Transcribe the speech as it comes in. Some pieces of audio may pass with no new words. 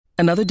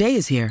Another day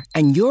is here,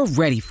 and you're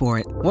ready for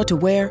it. What to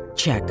wear?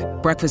 Check.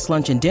 Breakfast,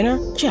 lunch, and dinner?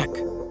 Check.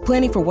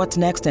 Planning for what's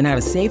next and how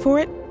to save for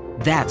it?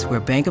 That's where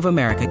Bank of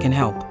America can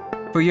help.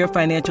 For your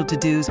financial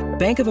to-dos,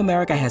 Bank of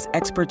America has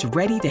experts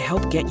ready to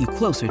help get you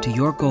closer to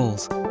your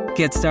goals.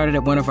 Get started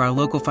at one of our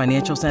local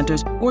financial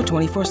centers or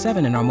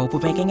 24/7 in our mobile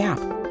banking app.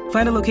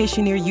 Find a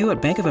location near you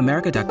at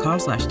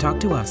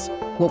bankofamerica.com/talktous.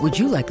 What would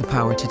you like the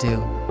power to do?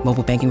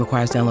 Mobile banking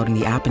requires downloading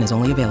the app and is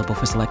only available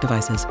for select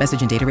devices.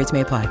 Message and data rates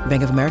may apply.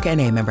 Bank of America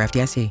N.A., member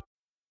FDIC.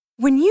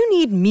 When you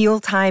need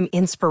mealtime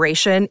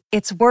inspiration,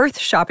 it's worth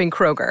shopping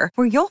Kroger,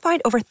 where you'll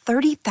find over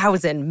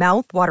 30,000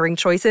 mouth-watering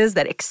choices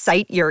that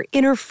excite your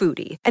inner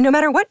foodie. And no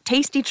matter what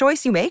tasty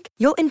choice you make,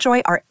 you'll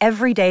enjoy our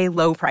everyday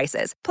low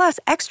prices, plus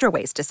extra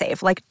ways to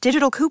save, like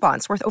digital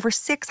coupons worth over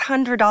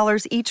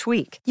 $600 each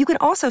week. You can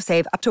also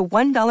save up to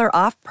 $1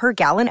 off per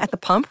gallon at the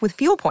pump with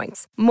fuel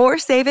points. More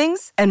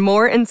savings and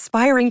more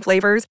inspiring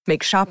flavors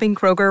make shopping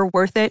Kroger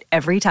worth it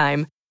every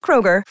time.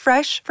 Kroger,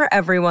 fresh for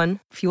everyone.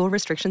 Fuel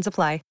restrictions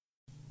apply.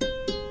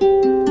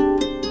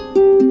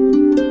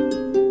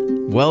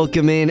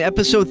 Welcome in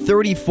episode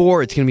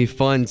 34. It's going to be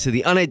fun to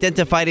the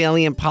Unidentified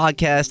Alien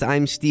Podcast.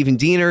 I'm Stephen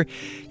Diener.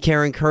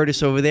 Karen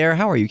Curtis over there.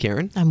 How are you,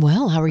 Karen? I'm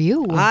well. How are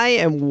you? I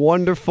am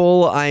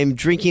wonderful. I'm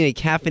drinking a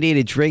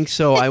caffeinated drink,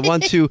 so I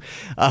want to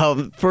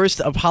first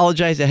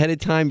apologize ahead of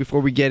time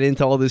before we get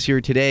into all this here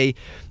today.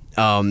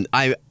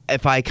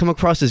 If I come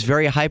across as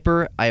very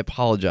hyper, I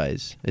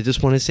apologize. I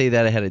just want to say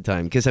that ahead of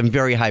time because I'm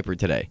very hyper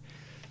today.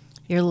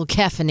 You're a little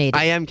caffeinated.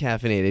 I am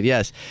caffeinated,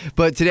 yes.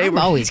 But today I'm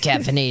always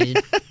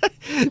caffeinated.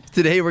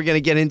 Today we're going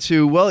to get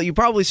into, well, you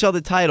probably saw the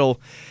title,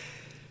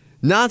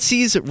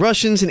 Nazis,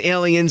 Russians, and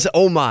Aliens,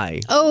 oh my.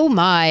 Oh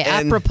my,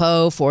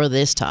 apropos for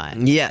this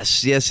time.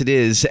 Yes, it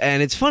is.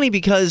 And it's funny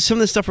because some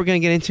of the stuff we're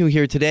going to get into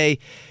here today,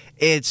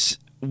 it's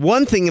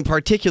one thing in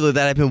particular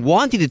that I've been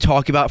wanting to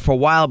talk about for a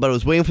while, but I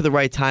was waiting for the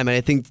right time, and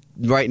I think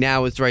right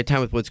now is the right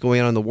time with what's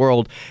going on in the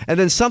world. And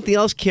then something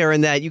else,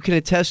 Karen, that you can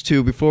attest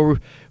to before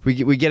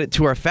we get it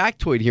to our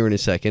factoid here in a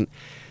second.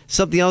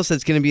 Something else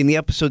that's going to be in the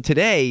episode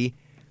today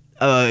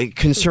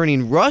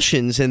concerning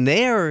Russians and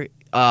their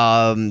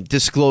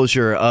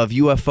disclosure of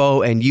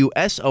UFO and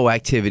USO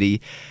activity.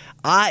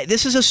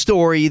 This is a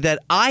story that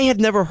I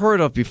had never heard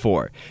of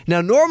before.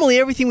 Now, normally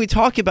everything we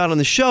talk about on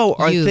the show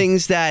are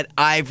things that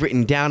I've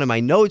written down in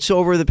my notes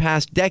over the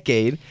past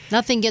decade.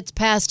 Nothing gets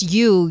past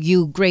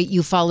you great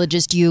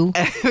ufologist, you.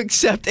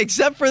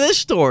 except for this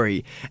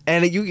story.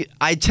 And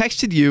I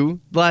texted you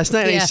last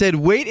night and I said,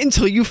 wait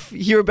until you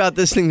hear about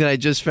this thing that I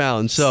just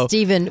found. So,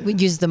 Stephen, we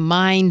used the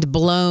mind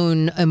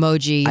blown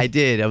emoji. I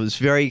did. I was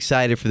very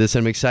excited for this.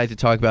 I'm excited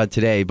to talk about it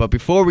today. But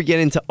before we get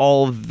into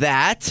all of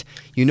that,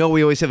 you know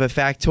we always have a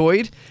factoid.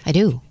 I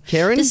do.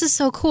 Karen? This is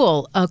so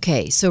cool.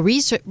 Okay, so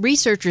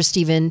researchers,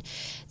 Stephen,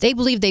 they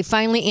believe they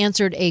finally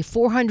answered a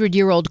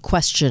 400-year-old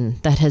question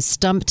that has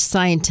stumped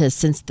scientists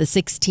since the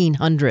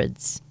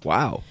 1600s.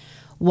 Wow.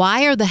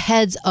 Why are the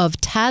heads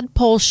of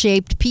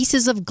tadpole-shaped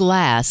pieces of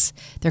glass,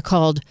 they're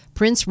called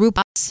Prince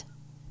Ruperts,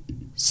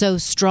 so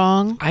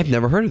strong? I've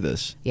never heard of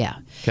this. Yeah.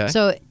 Okay.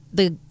 So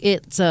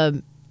it's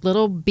a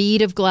little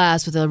bead of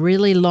glass with a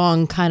really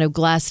long kind of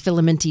glass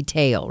filamenty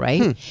tail,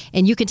 right?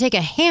 And you can take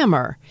a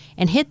hammer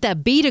and hit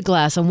that bead of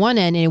glass on one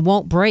end and it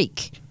won't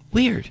break.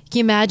 Weird. Can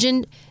you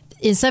imagine?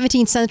 In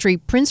 17th century,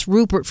 Prince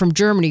Rupert from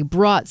Germany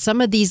brought some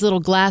of these little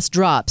glass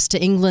drops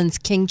to England's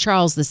King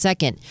Charles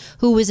II,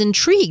 who was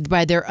intrigued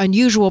by their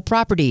unusual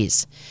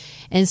properties.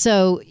 And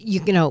so,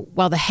 you know,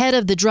 while the head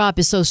of the drop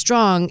is so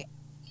strong,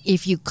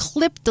 if you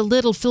clip the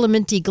little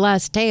filamenty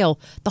glass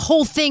tail, the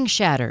whole thing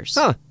shatters.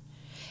 Huh.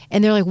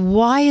 And they're like,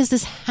 why is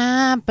this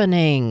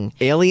happening?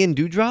 Alien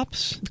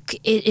dewdrops?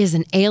 It is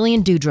an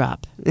alien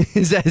dewdrop.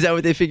 Is that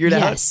what they figured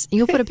out? Yes.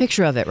 You'll put a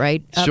picture of it,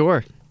 right?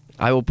 Sure.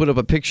 I will put up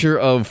a picture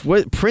of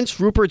what Prince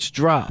Rupert's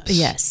drops.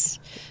 Yes.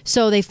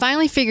 So they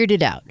finally figured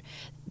it out.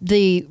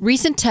 The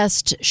recent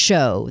tests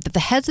show that the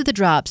heads of the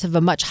drops have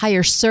a much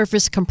higher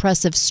surface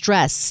compressive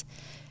stress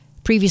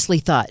previously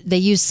thought. They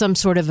used some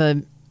sort of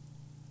a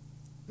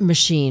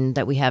machine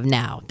that we have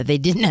now that they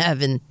didn't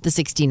have in the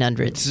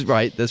 1600s.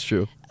 Right, that's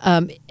true.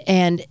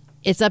 And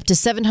it's up to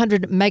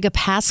 700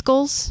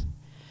 megapascals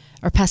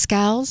or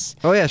pascals.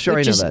 Oh, yeah, sure,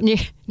 I know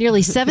that.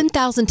 Nearly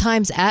 7,000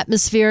 times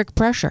atmospheric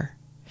pressure.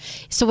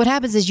 So what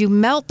happens is you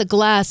melt the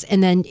glass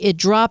and then it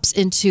drops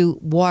into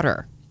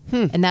water.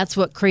 And that's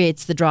what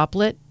creates the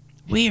droplet.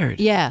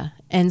 Weird. Yeah.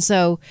 And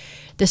so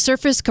the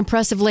surface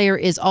compressive layer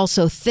is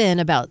also thin,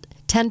 about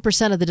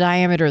 10% of the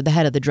diameter of the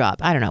head of the drop.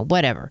 I don't know,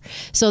 whatever.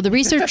 So the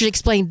researchers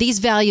explained these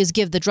values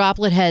give the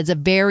droplet heads a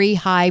very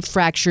high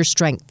fracture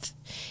strength.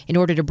 In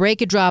order to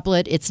break a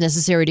droplet, it's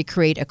necessary to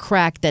create a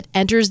crack that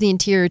enters the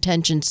interior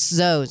tension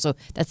zone. So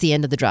that's the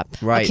end of the drop.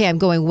 Right. Okay, I'm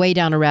going way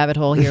down a rabbit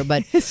hole here,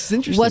 but It's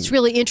interesting. What's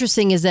really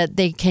interesting is that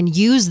they can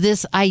use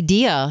this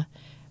idea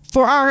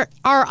for our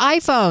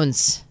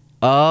iPhones.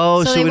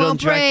 Oh, So so they we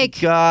won't don't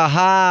break.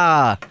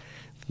 Aha.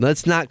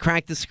 Let's not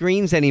crack the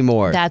screens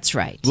anymore. That's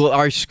right. Well,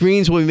 our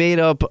screens will be made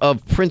up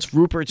of Prince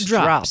Rupert's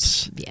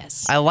drops.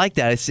 Yes. I like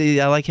that.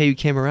 I like how you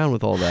came around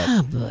with all that.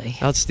 Oh, boy.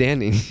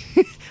 Outstanding.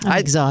 I'm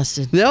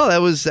exhausted. No,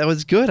 that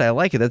was good. I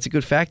like it. That's a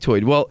good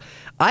factoid. Well,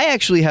 I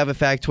actually have a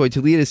factoid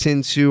to lead us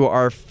into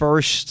our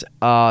first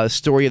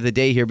story of the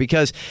day here,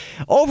 because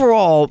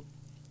overall,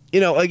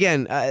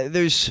 again,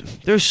 there's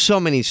so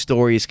many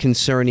stories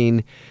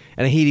concerning,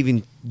 and I hate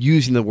even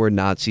using the word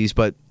Nazis,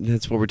 but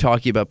that's what we're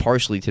talking about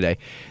partially today.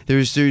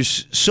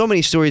 There's so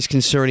many stories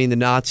concerning the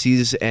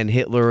Nazis and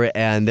Hitler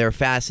and their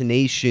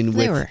fascination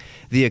with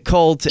the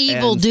occult.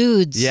 Evil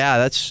dudes. Yeah,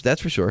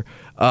 that's for sure.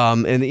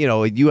 And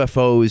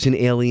UFOs and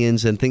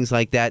aliens and things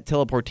like that,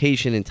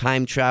 teleportation and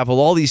time travel,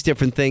 all these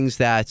different things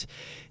that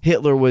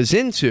Hitler was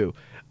into.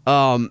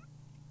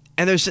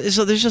 And there's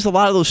just a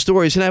lot of those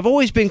stories, and I've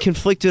always been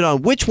conflicted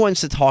on which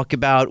ones to talk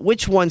about,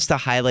 which ones to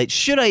highlight.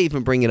 Should I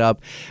even bring it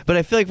up? But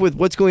I feel like with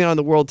what's going on in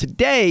the world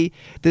today,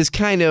 this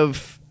kind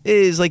of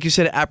is, like you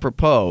said,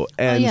 apropos.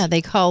 And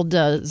they called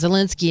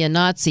Zelensky a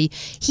Nazi.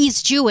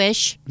 He's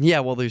Jewish. Yeah,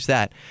 well, there's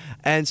that.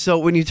 And so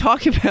when you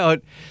talk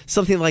about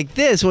something like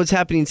this, what's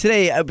happening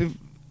today,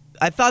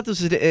 I thought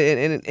this was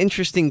an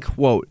interesting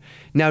quote.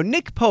 Now,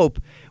 Nick Pope,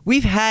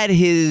 we've had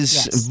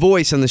his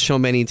voice on the show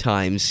many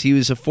times. He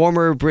was a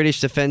former British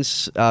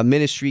Defense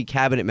Ministry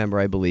cabinet member,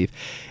 I believe.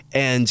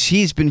 And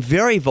he's been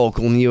very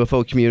vocal in the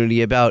UFO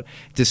community about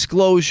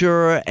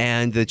disclosure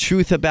and the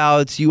truth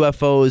about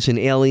UFOs and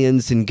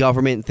aliens and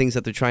government and things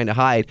that they're trying to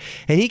hide.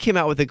 And he came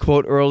out with a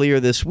quote earlier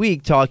this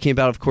week talking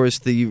about, of course,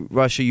 the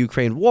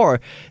Russia-Ukraine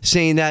war,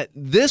 saying that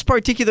this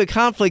particular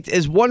conflict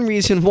is one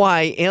reason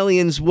why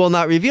aliens will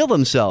not reveal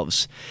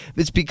themselves.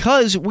 It's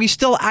because we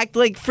still act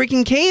like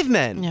freaking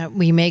cavemen. Yeah,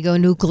 we may go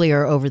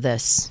nuclear over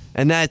this.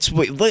 And that's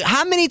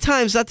how many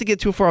times, not to get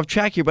too far off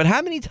track here, but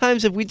how many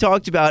times have we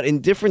talked about in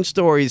different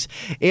stories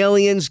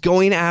aliens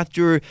going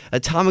after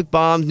atomic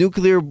bombs,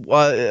 nuclear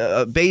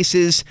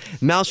bases,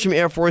 Malmstrom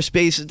Air Force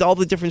Base, all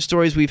the different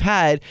stories we've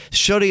had,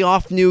 shutting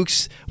off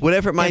nukes,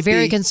 whatever it might be. They're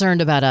very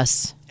concerned about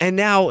us. And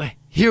now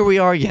here we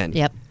are again.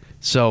 Yep.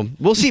 So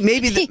we'll see.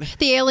 Maybe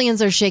the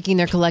aliens are shaking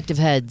their collective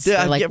heads.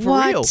 They're like, for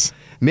what? real.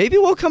 Maybe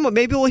we'll come up.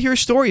 Maybe we'll hear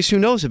stories. Who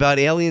knows about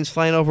aliens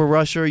flying over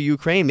Russia or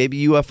Ukraine?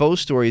 Maybe UFO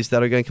stories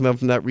that are going to come up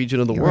from that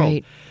region of the world.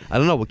 Right. I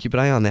don't know. We'll keep an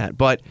eye on that.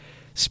 But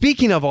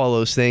speaking of all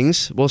those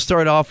things, we'll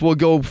start off. We'll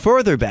go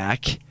further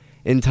back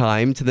in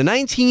time to the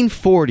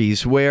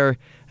 1940s, where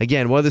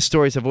again, one of the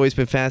stories I've always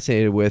been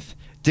fascinated with,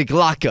 Die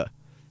Glocke,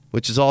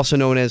 which is also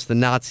known as the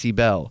Nazi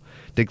bell.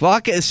 Die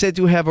Glocke is said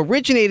to have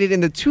originated in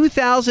the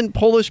 2000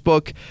 Polish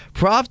book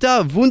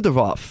Prawda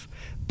Wunderwaffe.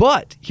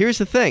 But here's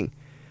the thing.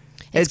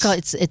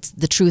 It's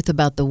the truth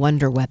about the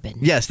wonder weapon.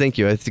 Yes, thank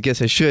you. I guess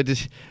I should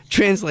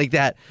translate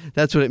that.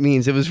 That's what it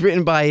means. It was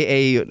written by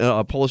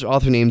a Polish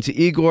author named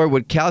Igor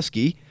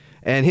Witkowski,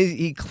 and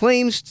he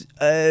claims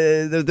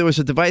there was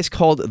a device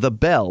called the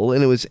Bell,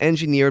 and it was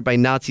engineered by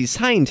Nazi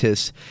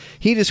scientists.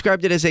 He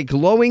described it as a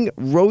glowing,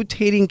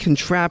 rotating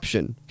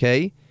contraption,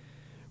 okay,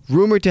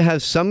 rumored to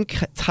have some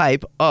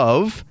type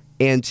of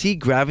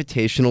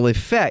anti-gravitational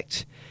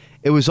effect.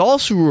 It was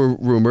also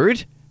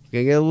rumored,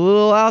 going to get a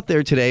little out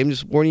there today, I'm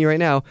just warning you right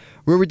now,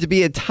 rumored to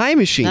be a time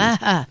machine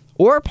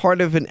or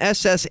part of an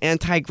SS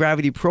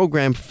anti-gravity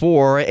program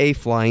for a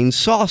flying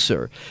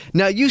saucer.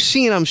 Now, you've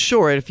seen, I'm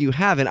sure, if you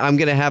haven't, I'm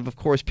going to have, of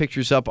course,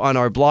 pictures up on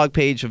our blog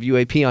page of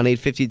UAP on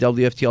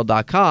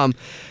 850WFTL.com,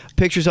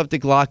 pictures of Die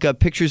Glocke,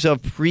 pictures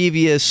of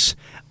previous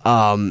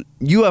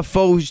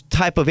UFO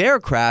type of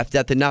aircraft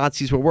that the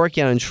Nazis were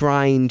working on and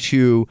trying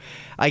to,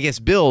 I guess,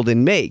 build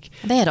and make.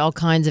 They had all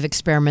kinds of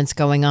experiments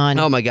going on.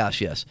 Oh my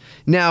gosh, yes.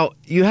 Now,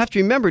 you have to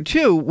remember,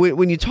 too,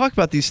 when you talk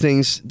about these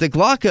things, Die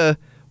Glocke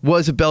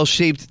was a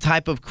bell-shaped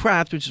type of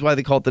craft, which is why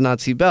they call it the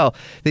Nazi bell.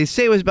 They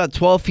say it was about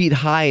 12 feet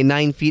high and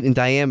 9 feet in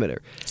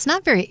diameter. It's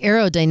not very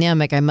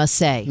aerodynamic, I must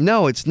say.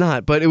 No, it's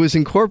not, but it was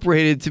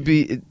incorporated to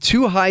be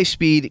two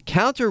high-speed,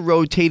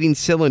 counter-rotating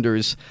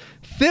cylinders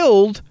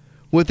filled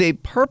with a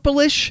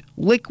purplish,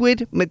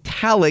 liquid,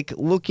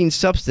 metallic-looking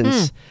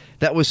substance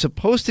that was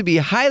supposed to be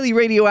highly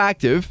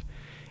radioactive,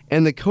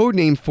 and the code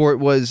name for it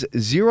was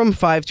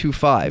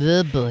 0525.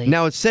 Oh boy.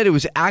 Now, it said it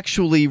was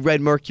actually red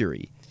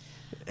mercury.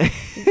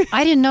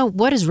 I didn't know.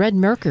 What is red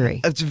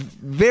mercury? It's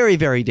very,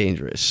 very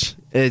dangerous.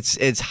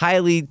 It's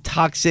highly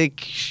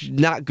toxic,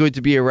 not good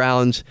to be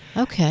around.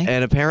 Okay.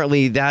 And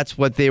apparently that's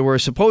what they were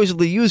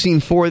supposedly using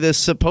for this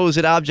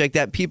supposed object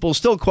that people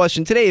still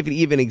question today if it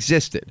even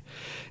existed.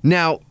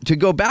 Now, to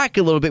go back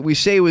a little bit, we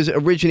say it was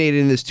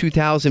originated in this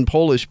 2000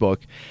 Polish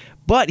book.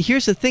 But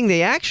here's the thing.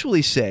 They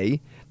actually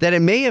say that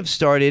it may have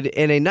started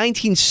in a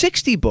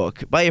 1960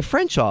 book by a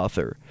French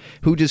author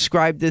who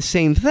described this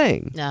same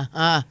thing.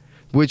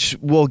 Which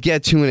we'll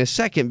get to in a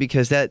second,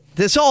 because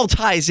this all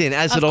ties in,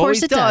 as it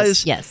always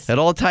does. Yes. It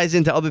all ties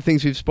into other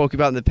things we've spoken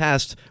about in the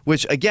past,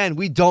 which, again,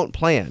 we don't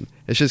plan.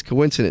 It's just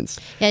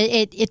coincidence.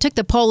 It took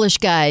the Polish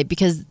guy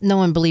because no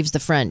one believes the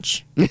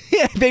French.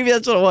 Yeah, maybe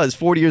that's what it was.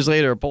 40 years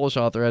later, a Polish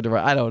author had to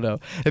write. I don't know.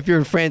 If you're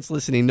in France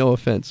listening, no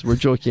offense. We're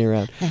joking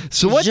around.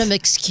 So what? Je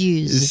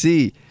m'excuse.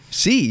 See,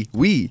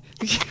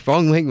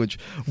 Wrong language.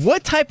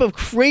 What type of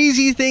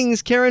crazy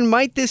things, Karen,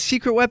 might this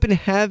secret weapon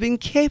have been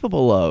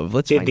capable of?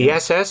 Let's Did find the out.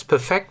 SS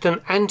perfect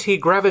an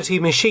anti-gravity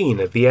machine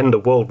at the end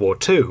of World War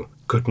II?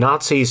 Could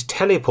Nazis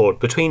teleport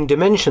between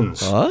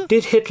dimensions?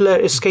 Did Hitler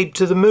escape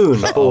to the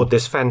moon aboard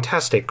this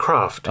fantastic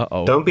craft?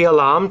 Don't be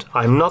alarmed,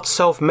 I'm not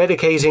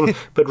self-medicating,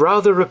 but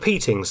rather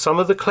repeating some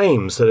of the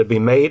claims that have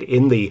been made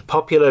in the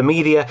popular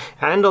media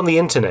and on the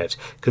internet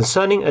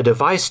concerning a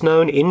device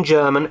known in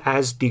German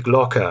as Die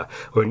Glocke,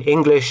 or in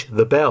English,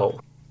 the bell.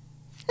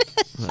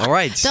 All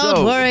right.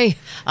 Don't worry,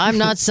 I'm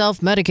not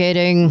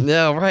self-medicating.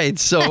 Yeah, right.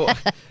 So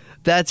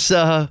that's,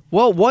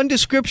 one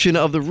description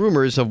of the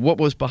rumors of what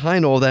was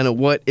behind all that and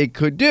what it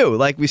could do.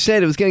 Like we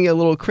said, it was going to get a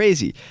little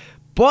crazy.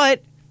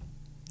 But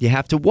you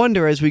have to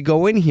wonder as we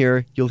go in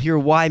here, you'll hear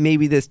why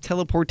maybe this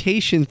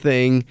teleportation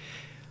thing,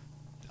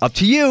 up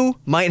to you,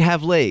 might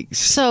have legs.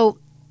 So,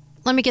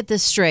 let me get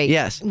this straight.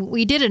 Yes.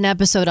 We did an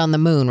episode on the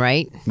moon,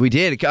 right? We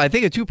did. I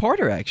think a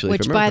two-parter, actually.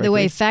 Which, by the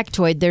way,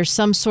 factoid, there's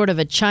some sort of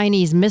a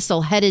Chinese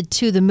missile headed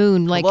to the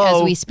moon, like,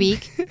 as we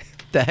speak.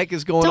 The heck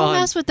is going on? Don't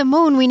mess with the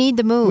moon. We need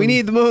the moon. We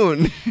need the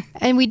moon.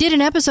 And we did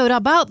an episode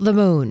about the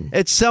moon.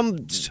 It's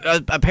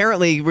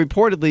apparently,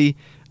 reportedly,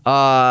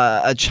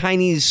 a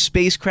Chinese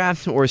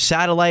spacecraft or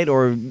satellite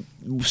or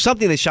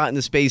something they shot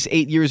into space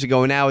 8 years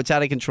ago. Now it's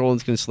out of control and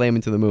it's going to slam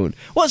into the moon.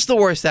 What's the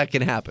worst that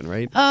can happen,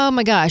 right? Oh,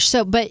 my gosh.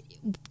 So, but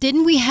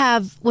didn't we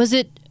have, was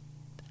it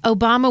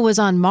Obama was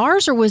on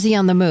Mars or was he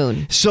on the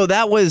moon? So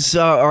that was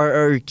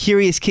our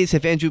Curious Case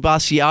of Andrew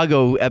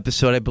Basiago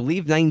episode, I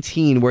believe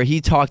 19, where he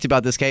talked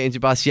about this guy,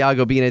 Andrew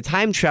Basiago, being a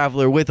time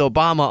traveler with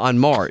Obama on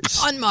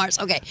Mars. On Mars,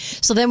 okay.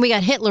 So then we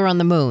got Hitler on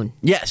the moon.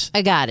 Yes.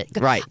 I got it.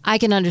 Right. I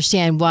can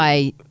understand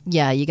why,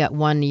 you got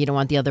one, you don't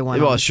want the other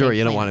one. Well, sure,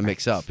 you don't want to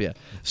mix up, yeah.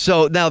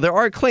 So now there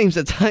are claims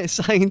that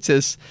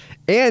scientists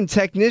and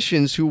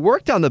technicians who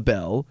worked on the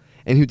bell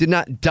and who did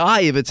not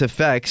die of its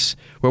effects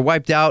were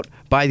wiped out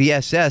by the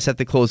SS at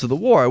the close of the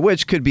war,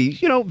 which could be,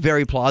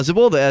 very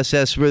plausible. The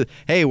SS were,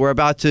 hey, we're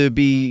about to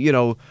be,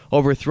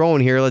 overthrown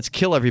here. Let's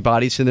kill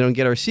everybody so they don't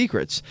get our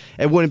secrets.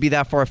 It wouldn't be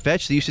that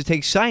far-fetched. They used to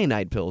take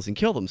cyanide pills and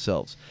kill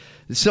themselves.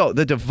 So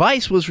the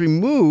device was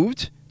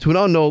removed to an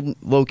unknown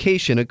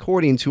location,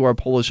 according to our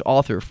Polish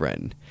author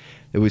friend.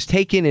 It was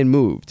taken and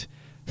moved.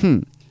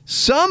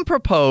 Some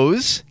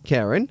propose,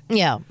 Karen.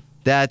 Yeah.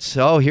 That's,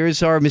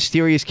 here's our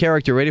mysterious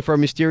character. Ready for our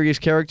mysterious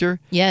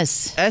character?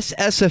 Yes.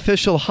 SS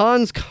official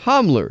Hans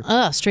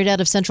Kammler. Straight out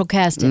of Central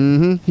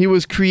Casting. He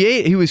was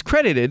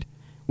credited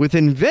with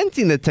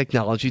inventing the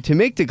technology to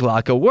make the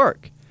Glocke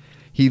work.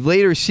 He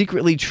later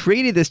secretly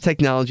traded this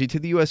technology to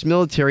the U.S.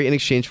 military in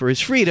exchange for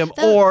his freedom,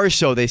 or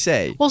so they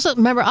say. Well, so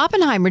remember,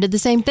 Oppenheimer did the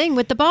same thing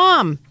with the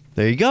bomb.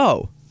 There you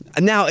go.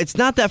 Now, it's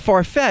not that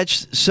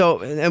far-fetched,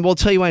 and we'll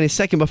tell you why in a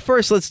second, but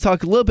first, let's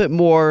talk a little bit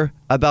more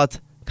about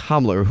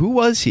Kammler. Who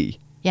was he?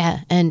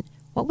 Yeah, and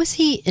what was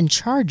he in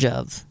charge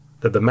of?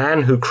 That the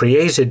man who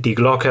created Die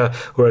Glocke,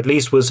 or at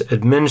least was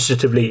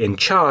administratively in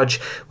charge,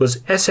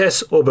 was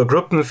SS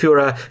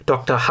Obergruppenführer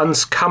Dr.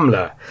 Hans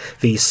Kammler,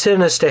 the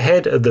sinister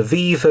head of the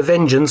V for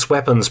Vengeance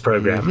weapons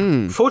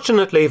program.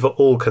 Fortunately for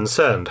all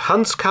concerned,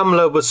 Hans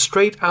Kammler was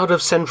straight out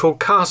of Central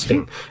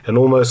Casting, an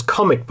almost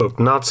comic book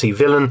Nazi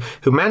villain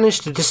who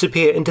managed to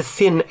disappear into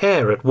thin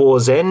air at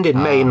war's end in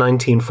May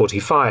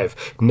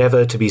 1945,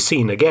 never to be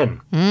seen again.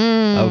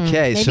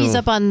 Okay, Maybe he's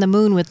up on the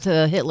moon with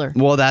Hitler.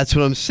 Well, that's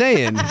what I'm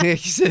saying. He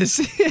says,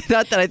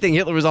 not that I think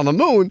Hitler was on the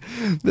moon.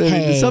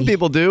 Hey. Some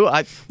people do.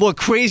 Look,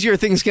 crazier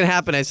things can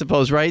happen, I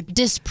suppose, right?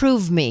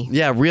 Disprove me.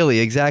 Yeah, really,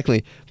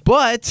 exactly.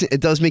 But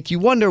it does make you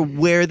wonder,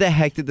 where the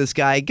heck did this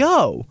guy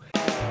go?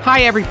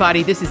 Hi,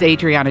 everybody. This is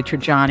Adriana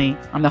Trajani.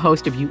 I'm the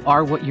host of You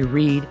Are What You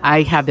Read.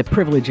 I have the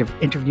privilege of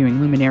interviewing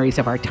luminaries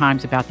of our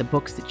times about the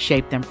books that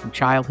shaped them from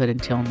childhood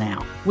until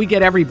now. We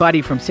get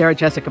everybody from Sarah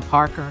Jessica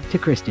Parker to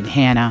Kristen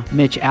Hanna,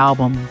 Mitch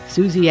Albom,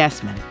 Susie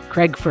Essman,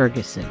 Craig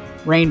Ferguson,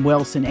 Rainn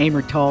Wilson,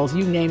 Amor Tolls,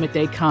 you name it,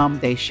 they come,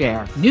 they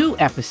share. New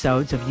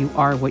episodes of You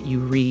Are What You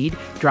Read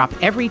drop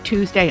every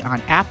Tuesday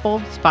on Apple,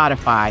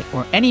 Spotify,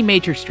 or any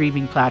major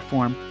streaming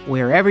platform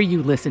wherever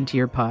you listen to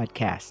your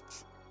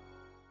podcasts.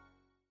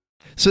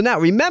 So now,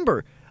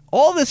 remember,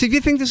 all this, if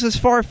you think this is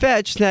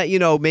far-fetched, that,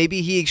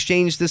 maybe he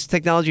exchanged this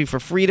technology for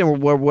freedom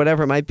or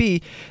whatever it might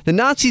be, the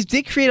Nazis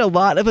did create a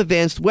lot of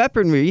advanced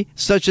weaponry,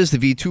 such as the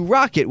V-2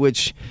 rocket,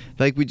 which,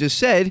 like we just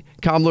said,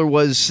 Kammler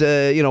was,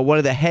 one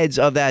of the heads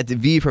of that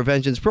V for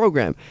Vengeance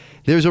program.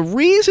 There's a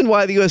reason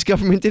why the U.S.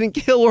 government didn't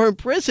kill or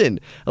imprison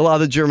a lot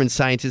of the German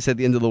scientists at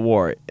the end of the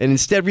war, and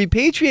instead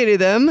repatriated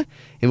them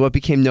in what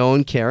became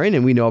known, Karen,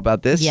 and we know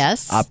about this,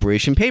 yes,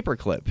 Operation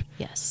Paperclip.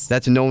 Yes.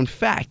 That's a known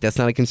fact. That's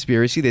not a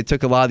conspiracy. They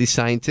took a lot of these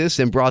scientists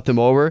and brought them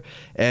over,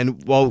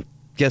 and, well,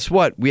 guess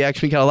what? We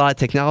actually got a lot of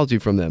technology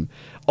from them.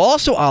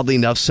 Also, oddly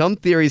enough, some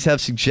theories have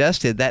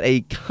suggested that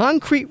a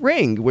concrete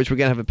ring, which we're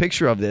going to have a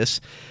picture of this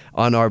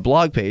on our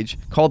blog page,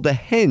 called the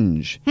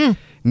Henge,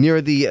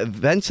 near the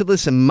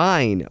Venceslas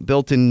mine,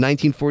 built in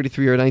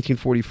 1943 or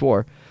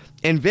 1944,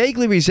 and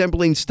vaguely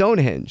resembling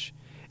Stonehenge.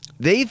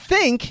 They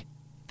think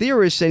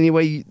theorists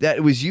anyway, that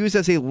it was used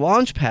as a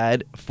launch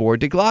pad for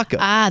Diglocka.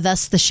 Ah,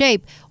 thus the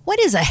shape. What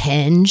is a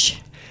henge?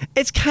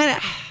 It's kind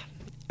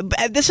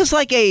of... This is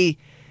like a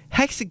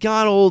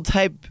hexagonal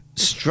type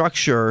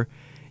structure.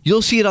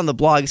 You'll see it on the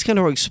blog. It's kind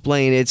of hard to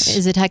explain.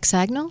 Is it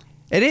hexagonal?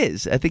 It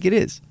is. I think it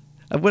is.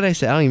 What did I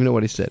say? I don't even know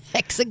what I said.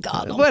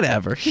 Hexagonal.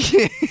 Whatever.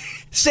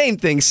 Same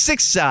thing.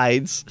 6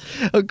 sides.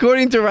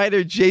 According to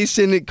writer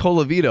Jason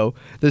Colavito,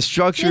 the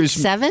structure is...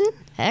 7?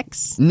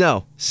 Hex?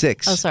 No,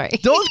 6. Oh, sorry.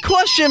 Don't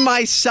question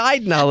my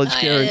side knowledge,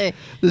 Karen.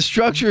 The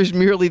structure is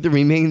merely the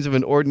remains of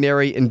an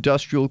ordinary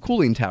industrial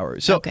cooling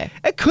tower. So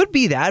It could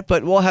be that,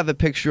 but we'll have a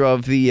picture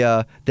of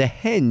the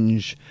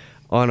henge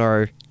on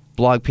our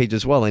blog page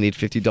as well. I need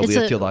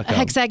 50WFTL.com. It's a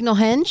hexagonal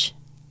henge?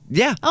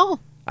 Yeah. Oh.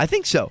 I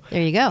think so.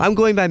 There you go. I'm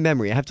going by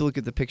memory. I have to look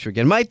at the picture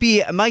again.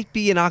 It might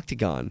be an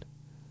octagon.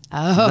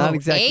 Oh, Not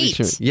exactly 8.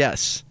 sure.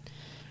 Yes.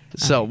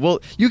 So, well,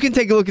 you can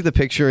take a look at the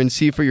picture and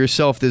see for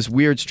yourself this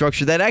weird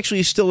structure that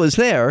actually still is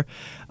there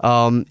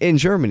in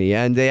Germany.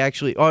 And they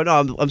actually, oh,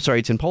 no, I'm sorry,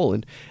 it's in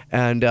Poland.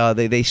 And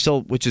they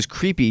still, which is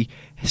creepy,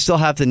 still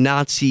have the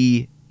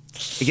Nazi,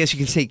 I guess you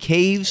can say,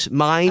 caves,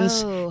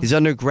 mines, these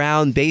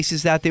underground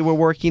bases that they were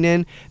working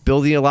in,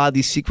 building a lot of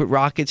these secret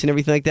rockets and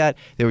everything like that.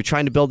 They were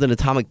trying to build an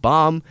atomic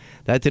bomb.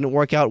 That didn't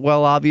work out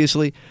well,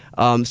 obviously.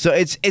 So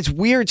it's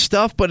weird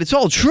stuff, but it's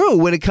all true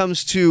when it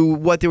comes to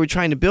what they were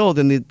trying to build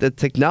and the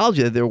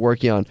technology that they were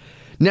working on.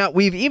 Now,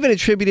 we've even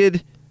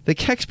attributed the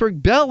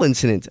Kecksburg Bell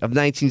incident of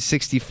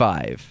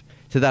 1965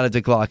 to that of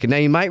Diglocka. Now,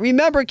 you might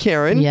remember,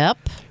 Karen. Yep.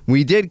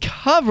 We did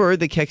cover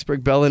the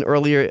Kecksburg Bell in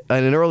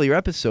an earlier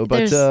episode,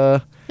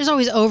 but... There's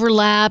always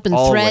overlap and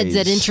threads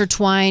that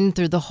intertwine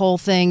through the whole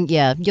thing.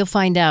 Yeah, you'll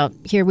find out.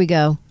 Here we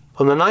go.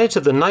 On the night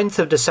of the 9th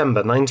of December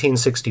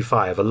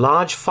 1965, a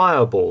large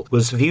fireball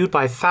was viewed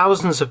by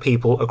thousands of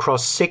people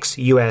across 6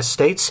 US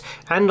states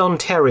and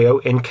Ontario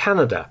in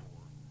Canada.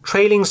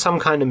 Trailing some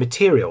kind of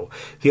material,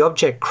 the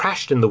object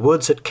crashed in the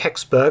woods at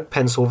Kecksburg,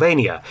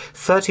 Pennsylvania,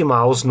 30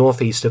 miles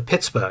northeast of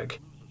Pittsburgh.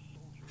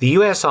 The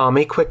US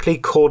Army quickly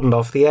cordoned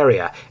off the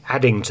area,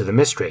 adding to the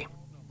mystery.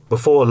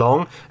 Before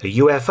long, a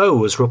UFO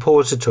was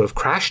reported to have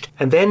crashed,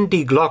 and then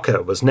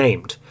Diglocka was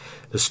named.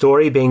 The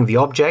story being the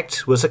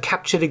object was a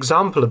captured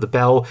example of the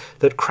bell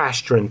that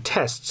crashed during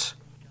tests.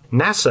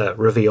 NASA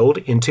revealed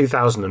in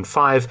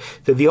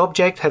 2005 that the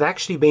object had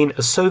actually been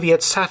a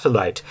Soviet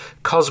satellite,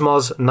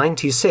 Cosmos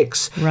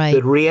 96,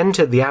 that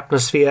re-entered the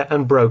atmosphere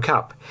and broke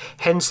up.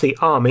 Hence the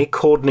Army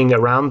cordoning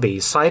around the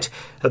site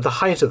at the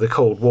height of the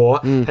Cold War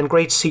and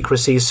great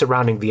secrecy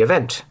surrounding the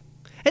event.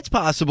 It's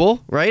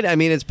possible, right? I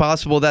mean, it's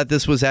possible that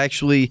this was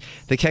actually,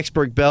 the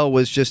Kecksburg Bell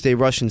was just a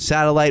Russian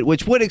satellite,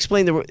 which would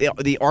explain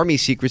the Army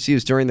secrecy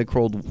was during the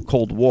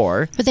Cold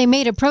War. But they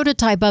made a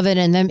prototype of it,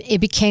 and then it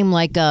became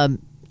like a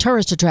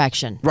tourist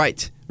attraction.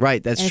 Right,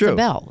 that's and true. It's a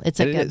bell. It's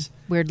like a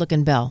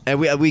weird-looking bell. And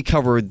we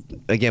covered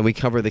the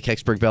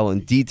Kecksburg Bell in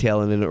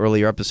detail in an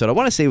earlier episode. I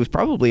want to say it was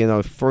probably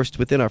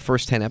within our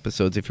first 10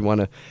 episodes. If you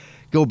want to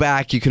go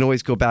back, you can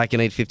always go back at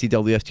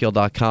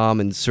 850WFTL.com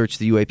and search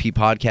the UAP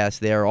podcast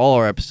there. All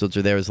our episodes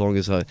are there, as well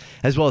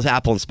as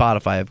Apple and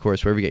Spotify, of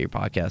course, wherever you get your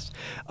podcasts.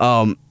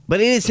 But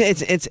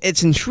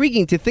it's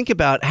intriguing to think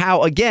about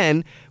how,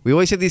 again, we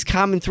always have these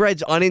common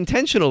threads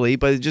unintentionally,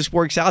 but it just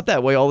works out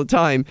that way all the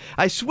time.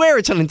 I swear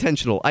it's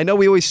unintentional. I know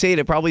we always say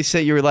it. Probably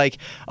say you're like,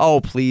 oh,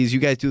 please, you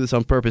guys do this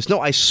on purpose. No,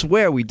 I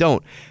swear we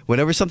don't.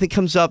 Whenever something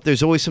comes up,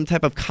 there's always some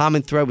type of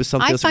common thread with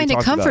something else. I find it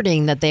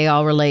comforting that they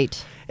all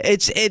relate.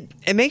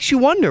 It makes you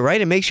wonder, right?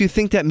 It makes you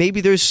think that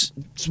maybe there's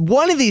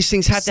one of these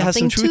things have to have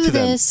some truth to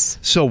them.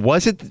 So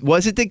was it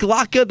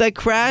Diglocka that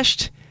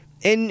crashed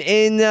in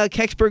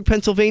Kecksburg,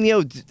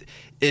 Pennsylvania?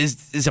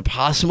 Is it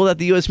possible that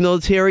the U.S.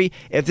 military,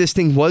 if this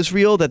thing was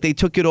real, that they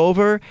took it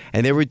over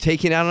and they were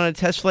taking it out on a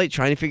test flight,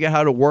 trying to figure out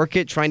how to work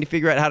it, trying to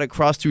figure out how to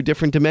cross through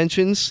different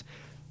dimensions?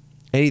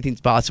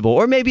 Anything's possible.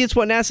 Or maybe it's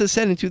what NASA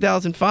said in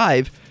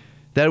 2005,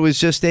 that it was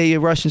just a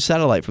Russian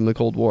satellite from the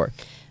Cold War.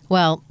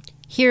 Well,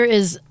 here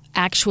is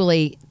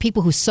actually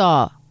people who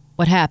saw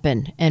what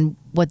happened and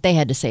what they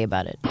had to say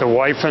about it. The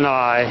wife and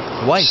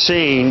I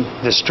seen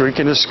the streak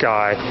in the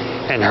sky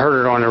and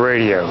heard it on the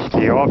radio.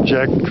 The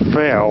object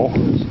fell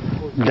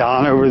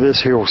down over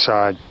this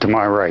hillside to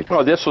my right.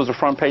 Well, this was the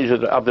front page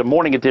of the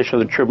morning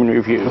edition of the Tribune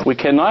Review. We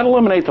cannot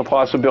eliminate the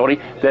possibility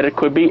that it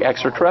could be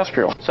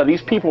extraterrestrial. So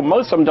these people,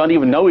 most of them don't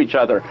even know each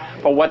other.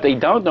 But what they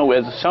don't know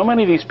is so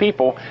many of these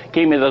people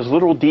gave me those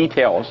little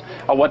details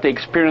of what they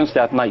experienced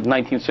that night in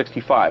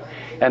 1965.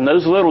 And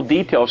those little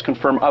details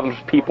confirm other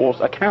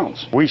people's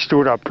accounts. We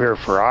stood up here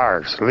for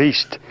hours, at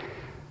least.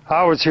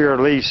 I was here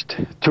at least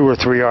 2 or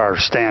 3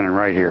 hours standing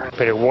right here.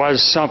 But it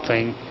was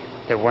something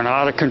that went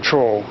out of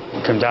control,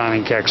 come down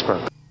in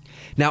Kecksburg.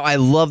 Now, I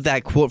love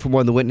that quote from one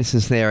of the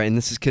witnesses there, and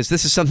this is because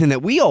this is something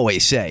that we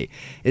always say,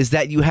 is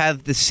that you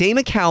have the same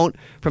account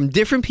from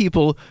different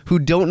people who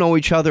don't know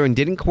each other and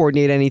didn't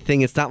coordinate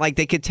anything. It's not like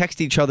they could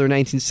text each other in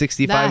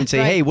 1965 and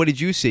say, hey, what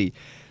did you see?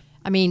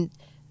 I mean,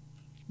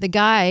 the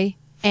guy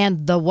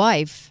And the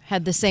wife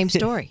had the same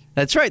story.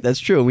 That's right. That's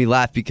true. And we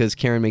laugh because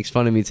Karen makes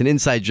fun of me. It's an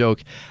inside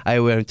joke.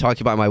 When I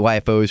talk about my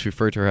wife, I always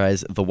refer to her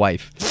as the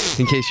wife,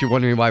 in case you're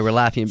wondering why we're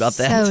laughing about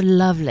that. So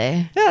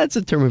lovely. Yeah, it's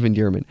a term of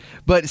endearment.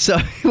 But so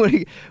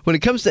when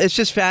it comes to, it's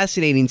just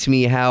fascinating to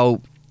me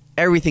how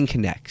everything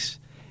connects.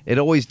 It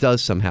always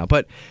does somehow.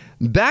 But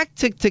back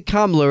to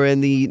Kammler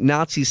and the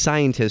Nazi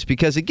scientist,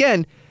 because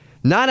again,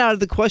 not out of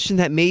the question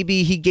that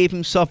maybe he gave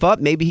himself up.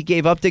 Maybe he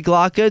gave up Die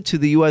Glocke to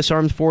the U.S.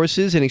 Armed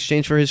Forces in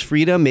exchange for his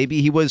freedom.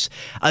 Maybe he was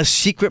a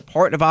secret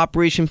part of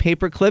Operation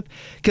Paperclip.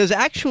 Because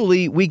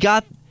actually, we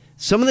got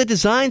some of the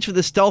designs for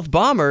the stealth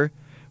bomber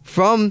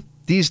from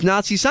these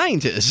Nazi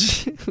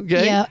scientists.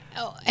 Okay? Yeah,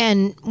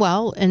 and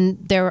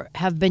there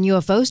have been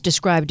UFOs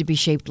described to be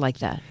shaped like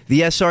that.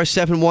 The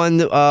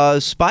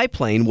SR-71 spy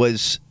plane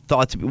was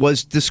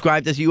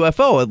described as a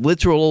UFO, a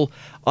literal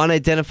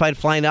unidentified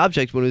flying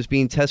object when it was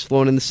being test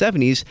flown in the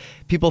 70s.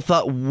 People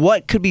thought,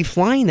 what could be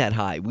flying that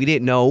high? We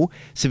didn't know.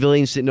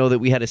 Civilians didn't know that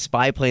we had a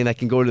spy plane that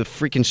can go to the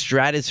freaking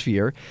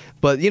stratosphere.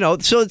 But,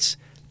 so it's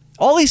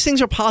all these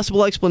things are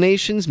possible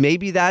explanations.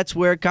 Maybe that's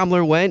where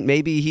Kammler went.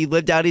 Maybe he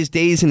lived out his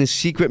days in his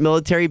secret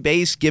military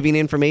base, giving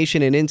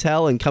information and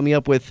intel and coming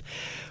up with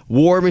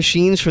war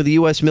machines for the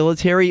U.S.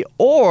 military.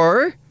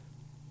 Or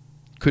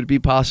could it be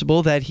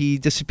possible that he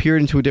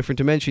disappeared into a different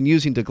dimension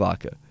using Die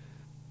Glocke?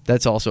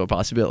 That's also a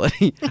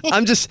possibility.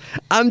 I'm just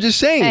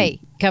saying. Hey,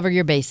 cover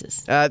your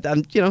bases.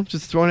 I'm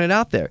just throwing it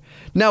out there.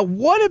 Now,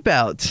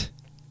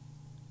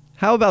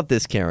 how about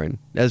this, Karen?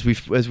 As we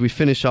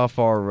finish off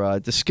our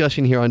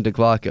discussion here on Die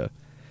Glocke,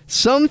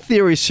 some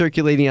theories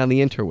circulating on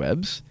the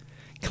interwebs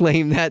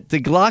claim that Die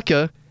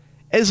Glocke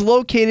is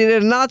located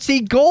at a Nazi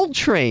gold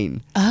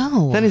train.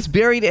 Oh. That is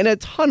buried in a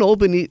tunnel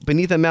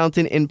beneath a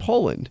mountain in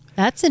Poland.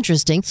 That's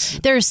interesting.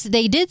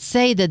 They did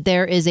say that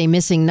there is a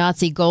missing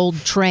Nazi gold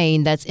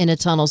train that's in a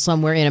tunnel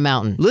somewhere in a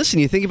mountain. Listen,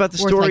 you think about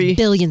the worth story. Like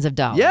billions of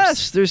dollars.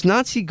 Yes, there's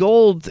Nazi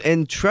gold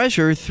and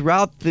treasure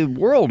throughout the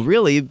world,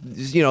 really.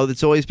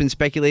 It's always been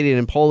speculated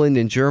in Poland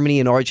and Germany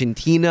and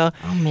Argentina.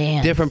 Oh,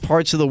 man. Different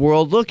parts of the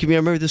world. Look, you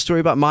remember the story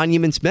about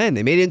Monuments Men?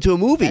 They made it into a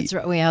movie. That's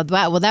right. Well,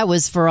 that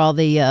was for all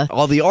the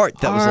art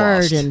that was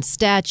lost. And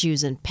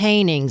statues and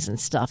paintings and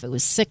stuff. It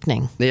was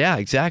sickening. Yeah,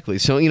 exactly.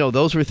 So,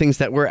 those were things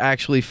that were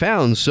actually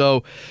found.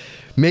 So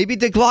maybe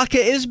Die Glocke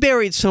is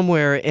buried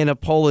somewhere in a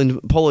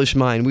Polish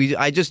mine.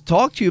 I just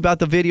talked to you about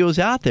the videos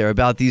out there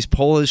about these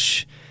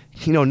Polish,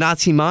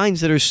 Nazi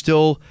mines that are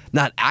still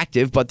not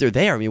active, but they're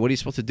there. I mean, what are you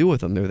supposed to do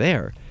with them? They're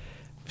there.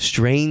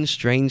 Strange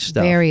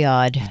stuff. Very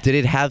odd. Did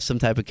it have some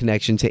type of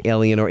connection to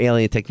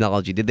alien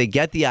technology? Did they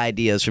get the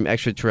ideas from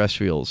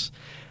extraterrestrials?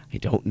 I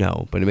don't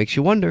know, but it makes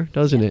you wonder,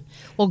 doesn't it?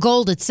 Well,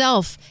 gold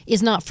itself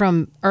is not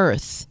from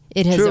Earth.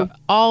 It has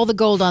all the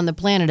gold on the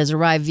planet has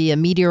arrived via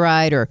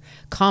meteorite or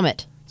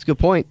comet. That's a good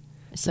point.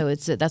 So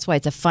that's why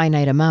it's a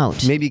finite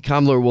amount. Maybe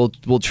Kammler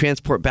will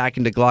transport back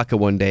into Glocke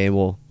one day, and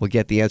we'll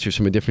get the answers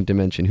from a different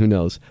dimension. Who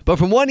knows? But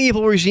from one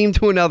evil regime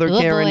to another,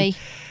 Karen. Boy.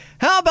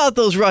 How about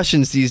those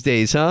Russians these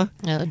days, huh?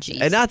 Oh,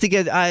 geez. And not to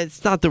get,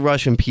 it's not the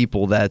Russian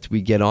people that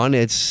we get on.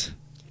 It's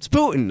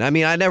Putin. I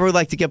mean, I never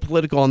like to get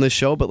political on this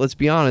show, but let's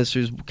be honest,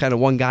 there's kind of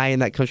one guy in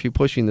that country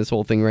pushing this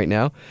whole thing right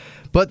now.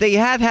 But they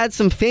have had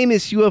some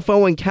famous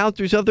UFO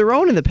encounters of their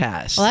own in the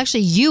past. Well,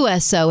 actually,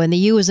 USO, and the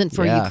U isn't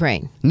for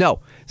Ukraine. No.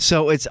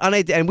 So it's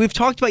and we've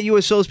talked about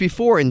USOs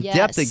before in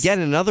depth again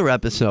in another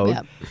episode.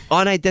 Yep.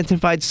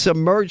 Unidentified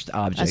submerged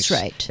objects.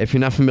 That's right. If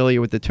you're not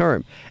familiar with the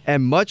term.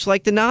 And much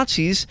like the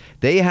Nazis,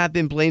 they have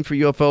been blamed for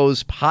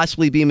UFOs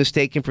possibly being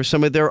mistaken for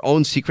some of their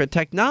own secret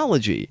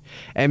technology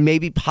and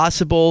maybe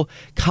possible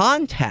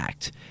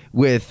contact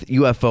with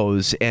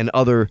UFOs and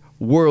other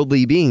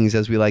worldly beings,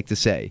 as we like to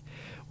say.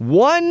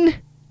 One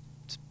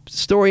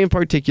story in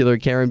particular,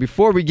 Karen,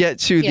 before we get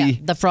to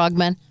the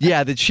frogmen.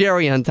 Yeah, the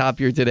cherry on top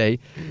here today.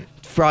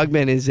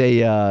 Frogmen is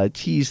a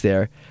tease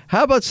there.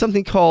 How about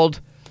something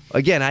called,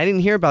 again, I didn't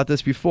hear about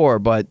this before,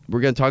 but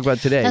we're going to talk about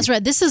today. That's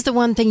right. This is the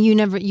one thing you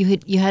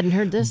hadn't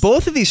heard this.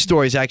 Both of these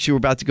stories actually we're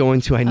about to go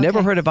into. I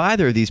never heard of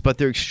either of these, but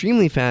they're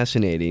extremely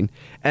fascinating.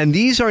 And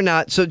these are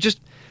not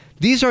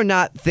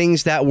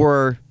things that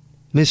were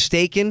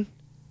mistaken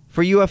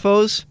for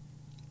UFOs.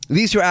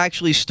 These are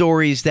actually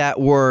stories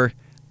that were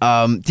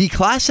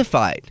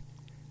declassified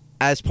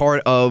as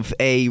part of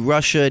a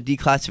Russia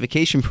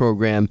declassification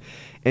program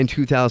in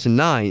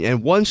 2009.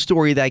 And one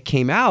story that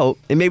came out,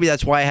 and maybe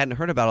that's why I hadn't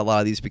heard about a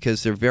lot of these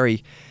because they're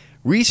very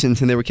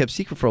recent and they were kept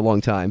secret for a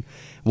long time.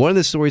 One of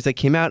the stories that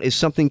came out is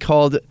something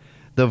called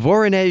the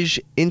Voronezh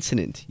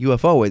incident,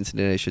 UFO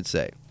incident, I should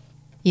say.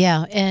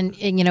 Yeah, and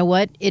you know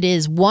what? It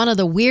is one of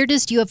the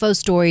weirdest UFO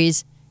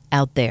stories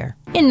out there.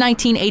 In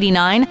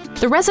 1989,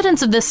 the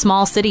residents of this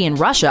small city in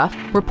Russia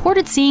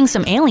reported seeing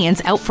some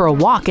aliens out for a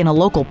walk in a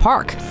local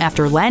park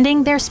after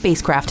landing their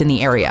spacecraft in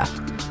the area.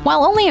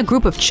 While only a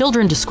group of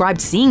children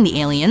described seeing the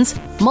aliens,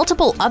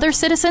 multiple other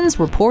citizens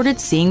reported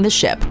seeing the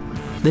ship.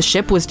 The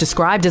ship was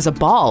described as a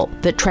ball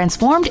that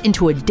transformed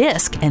into a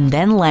disc and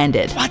then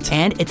landed. What?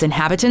 And its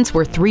inhabitants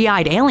were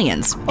three-eyed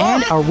aliens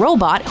and a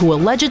robot who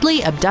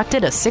allegedly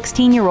abducted a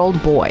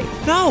 16-year-old boy.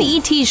 No. The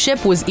ET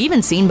ship was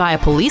even seen by a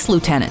police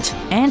lieutenant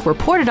and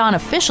reported on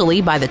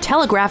officially by the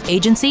Telegraph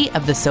Agency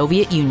of the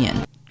Soviet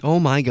Union. Oh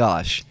my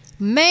gosh.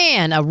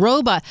 Man, a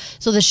robot.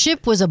 So the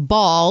ship was a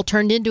ball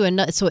turned into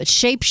so it's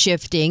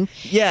shape-shifting.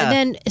 Yeah.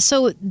 And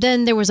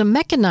then there was a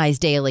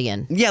mechanized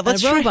alien. Yeah, a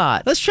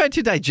robot. Let's try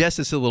to digest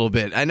this a little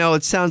bit. I know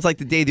it sounds like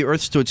the day the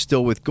Earth stood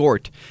still with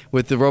Gort,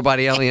 with the robot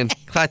alien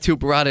Klaatu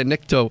Barada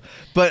Nikto.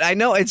 But I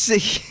know it's...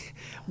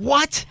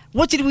 What?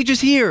 What did we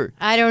just hear?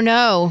 I don't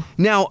know.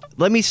 Now,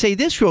 let me say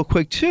this real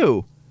quick,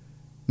 too.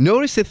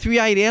 Notice the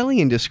three-eyed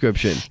alien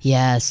description.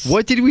 Yes.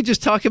 What did we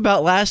just talk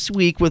about last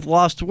week with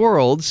Lost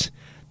Worlds?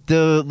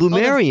 The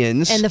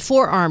Lumerians. And the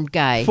four-armed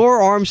guy.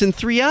 4 arms and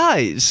 3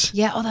 eyes.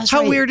 Yeah, that's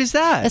right. How weird is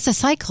that? That's a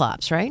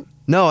Cyclops, right?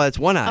 No, that's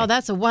 1 eye. Oh,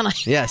 that's a one eye.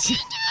 Yes.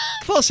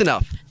 Close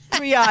enough.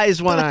 3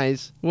 eyes, 1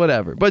 eyes,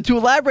 whatever. But to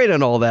elaborate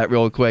on all that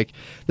real quick,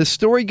 the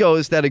story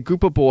goes that a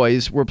group of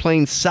boys were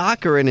playing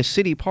soccer in a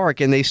city park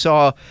and they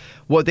saw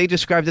what they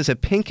described as a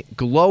pink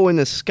glow in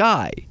the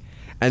sky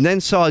and then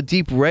saw a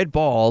deep red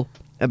ball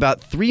about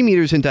 3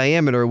 meters in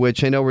diameter,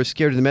 which I know we're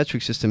scared of the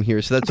metric system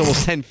here, so that's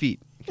almost 10 feet,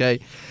 okay?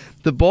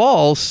 The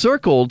ball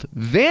circled,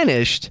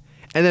 vanished,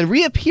 and then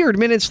reappeared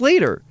minutes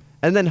later,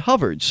 and then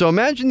hovered. So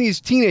imagine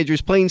these teenagers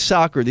playing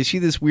soccer. They see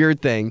this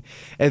weird thing.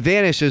 It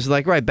vanishes,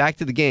 like, right, back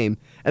to the game.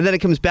 And then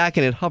it comes back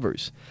and it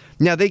hovers.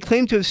 Now, they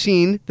claim to have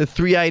seen the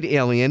three-eyed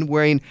alien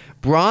wearing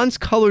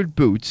bronze-colored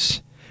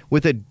boots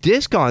with a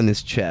disc on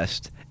his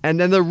chest,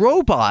 and then the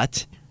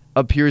robot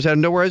appears out of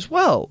nowhere as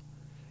well,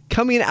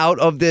 coming out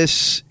of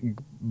this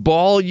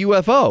ball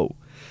UFO.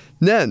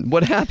 Then,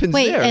 what happens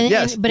there?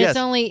 But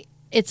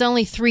it's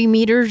only 3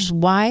 meters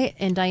wide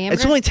in diameter.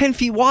 It's only 10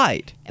 feet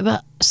wide.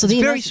 So it's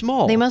very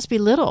small. They must be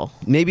little.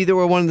 Maybe they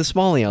were one of the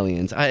small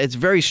aliens. It's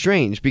very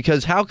strange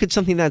because how could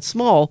something that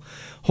small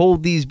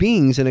hold these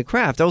beings in a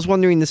craft? I was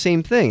wondering the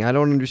same thing. I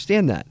don't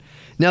understand that.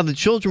 Now, the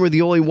children were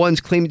the only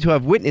ones claiming to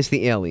have witnessed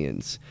the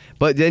aliens.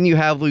 But then you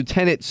have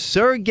Lieutenant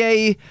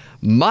Sergei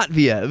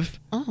Matviev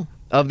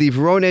of the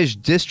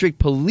Voronezh District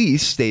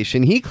Police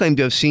Station. He claimed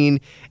to have seen...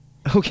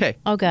 Okay.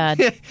 Oh, God.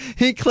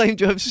 He claimed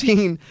to have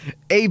seen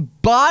a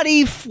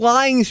body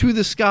flying through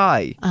the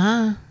sky.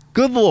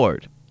 Good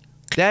Lord.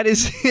 That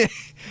is...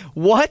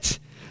 What?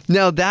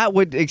 Now, that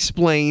would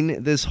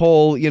explain this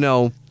whole,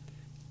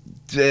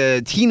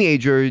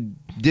 teenager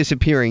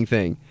disappearing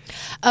thing.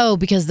 Oh,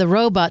 because the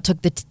robot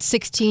took the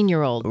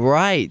 16-year-old.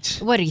 Right.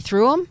 What, he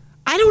threw him?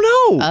 I don't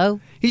know. Oh.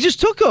 He just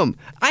took him.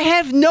 I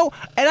have no...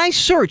 And I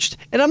searched,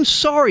 and I'm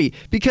sorry,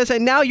 because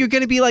now you're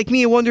going to be like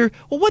me and wonder,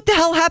 well, what the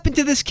hell happened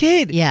to this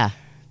kid? Yeah.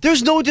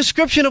 There's no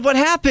description of what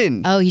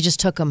happened. Oh, he just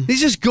took him.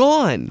 He's just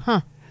gone.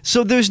 Huh.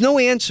 So there's no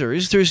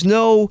answers. There's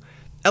no...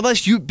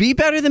 Unless you be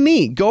better than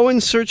me, go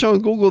and search on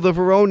Google the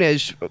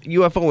Voronezh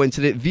UFO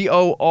incident,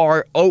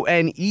 VORONEZH.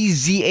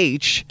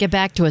 Get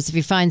back to us if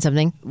you find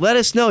something. Let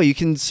us know. You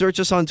can search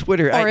us on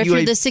Twitter. Or if you're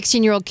the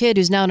 16-year-old kid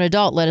who's now an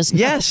adult, let us know.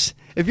 Yes.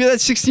 If you're that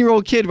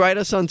 16-year-old kid, write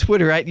us on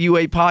Twitter at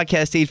UA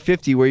Podcast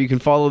 850, where you can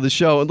follow the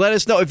show. And let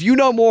us know if you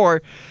know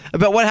more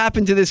about what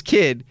happened to this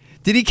kid.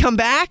 Did he come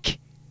back?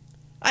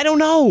 I don't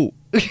know.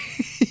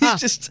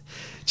 He's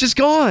just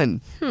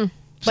gone.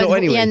 So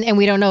anyway. And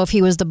we don't know if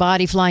he was the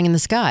body flying in the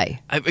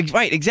sky.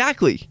 Right,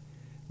 exactly.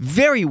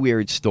 Very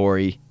weird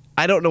story.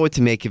 I don't know what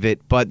to make of it,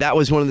 but that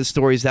was one of the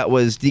stories that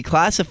was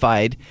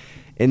declassified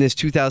in this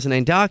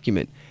 2009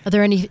 document.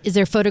 Is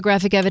there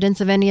photographic evidence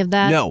of any of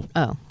that? No.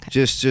 Oh. Okay.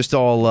 Just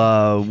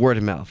all word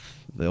of mouth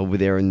over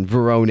there in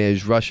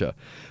Voronezh, Russia.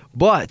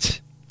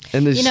 But,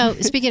 and there's...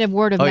 speaking of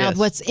word of mouth, yes.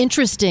 What's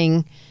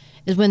interesting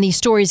is when these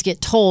stories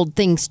get told,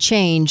 things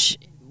change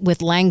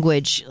with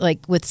language,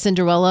 like with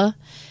Cinderella.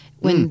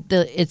 When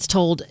it's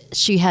told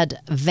she had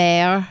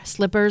ver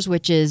slippers,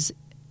 which is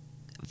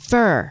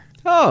fur.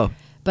 Oh.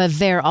 But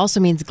ver also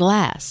means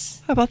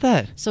glass. How about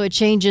that? So it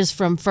changes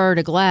from fur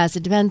to glass.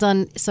 It depends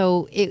on...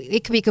 So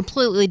it could be a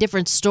completely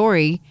different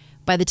story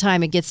by the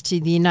time it gets to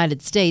the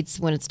United States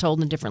when it's told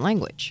in a different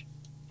language.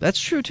 That's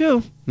true,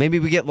 too. Maybe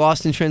we get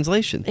lost in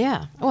translation.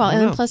 Yeah. Well,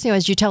 and plus,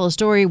 as you tell a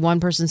story,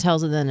 one person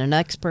tells it, then the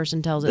next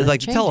person tells it. It's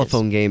like the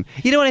telephone game.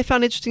 You know what I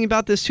found interesting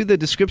about this, too? The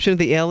description of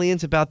the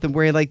aliens, about them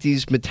wearing, like,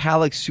 these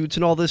metallic suits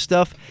and all this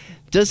stuff.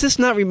 Does this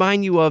not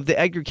remind you of the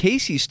Edgar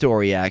Cayce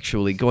story,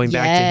 actually, going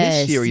back to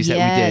his series that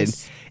we did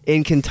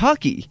in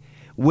Kentucky,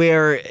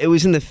 where it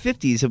was in the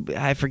 50s.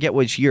 I forget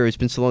which year. It's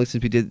been so long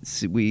since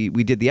we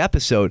did the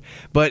episode.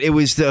 But it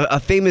was a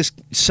famous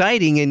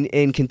sighting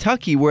in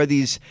Kentucky where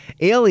these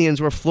aliens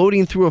were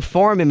floating through a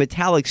farm in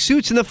metallic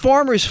suits, and the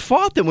farmers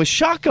fought them with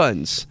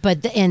shotguns.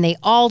 And they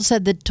all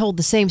told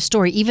the same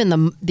story.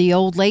 Even the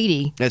old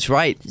lady. That's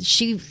right.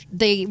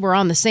 They were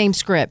on the same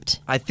script.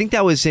 I think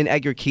that was in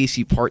Edgar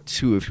Cayce Part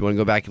 2, if you want to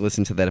go back and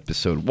listen to that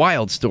episode.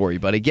 Wild story,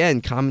 but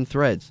again, common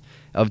threads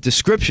of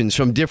descriptions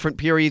from different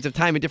periods of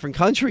time in different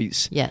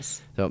countries.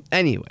 Yes. So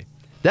anyway,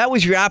 that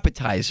was your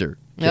appetizer,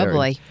 Karen. Oh,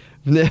 boy.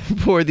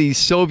 for the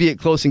Soviet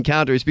close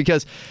encounters,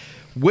 because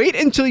wait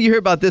until you hear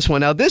about this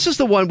one. Now, this is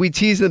the one we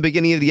teased in the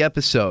beginning of the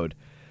episode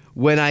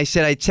when I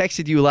said I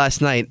texted you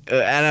last night,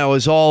 and I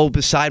was all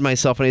beside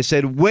myself, and I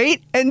said,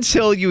 wait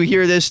until you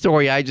hear this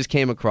story I just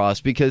came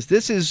across, because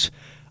this is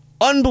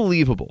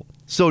unbelievable.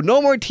 So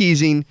no more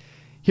teasing.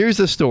 Here's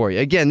the story.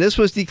 Again, this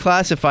was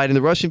declassified, and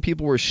the Russian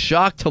people were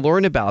shocked to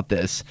learn about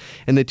this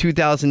in the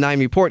 2009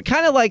 report,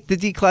 kind of like the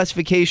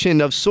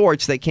declassification of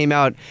sorts that came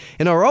out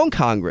in our own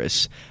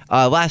Congress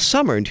last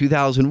summer in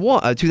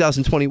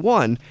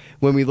 2021,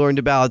 when we learned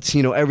about,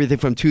 everything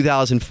from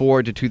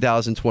 2004 to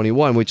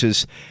 2021, which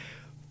is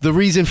the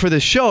reason for the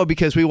show,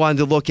 because we wanted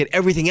to look at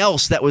everything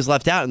else that was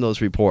left out in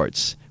those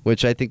reports,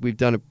 which I think we've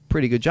done a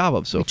pretty good job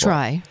of so far.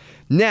 Try.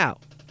 Now,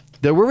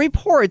 there were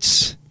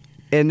reports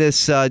in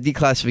this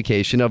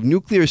declassification of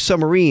nuclear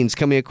submarines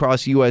coming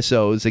across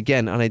USOs,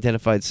 again,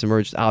 unidentified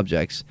submerged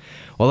objects,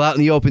 while out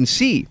in the open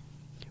sea.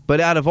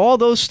 But out of all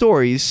those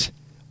stories,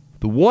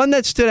 the one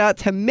that stood out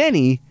to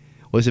many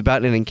was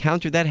about an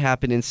encounter that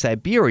happened in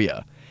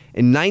Siberia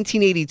in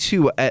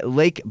 1982 at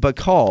Lake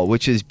Baikal,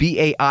 which is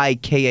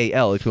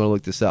Baikal, if you want to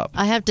look this up.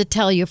 I have to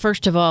tell you,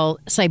 first of all,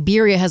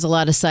 Siberia has a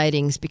lot of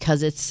sightings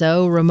because it's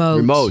so remote.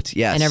 Remote,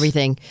 yes. And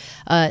everything.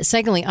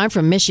 Secondly, I'm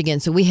from Michigan,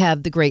 so we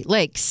have the Great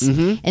Lakes.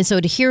 Mm-hmm. And so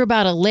to hear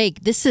about a lake,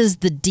 this is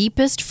the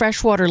deepest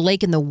freshwater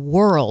lake in the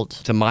world.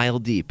 It's a mile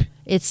deep.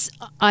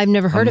 I've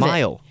never heard of it. A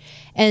mile.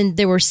 And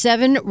there were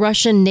 7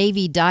 Russian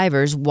Navy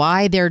divers.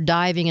 Why they're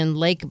diving in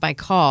Lake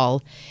Baikal,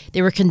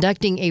 they were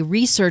conducting a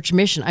research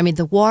mission. I mean,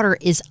 the water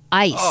is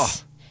ice. Oh.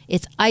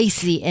 It's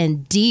icy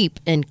and deep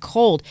and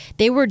cold.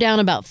 They were down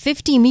about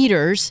 50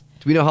 meters.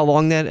 Do we know how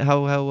long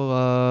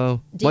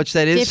how much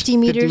that is? 50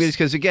 meters. 50 meters,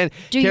 because again,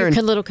 do Karen,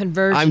 your little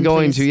conversion, I'm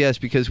going please. to, yes,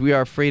 because we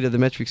are afraid of the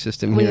metric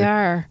system here. We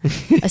are.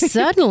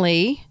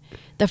 Suddenly,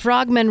 the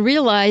frogmen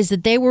realized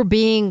that they were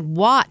being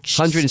watched.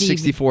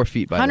 164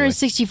 feet, by the way.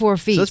 164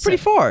 feet. So that's pretty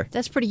far.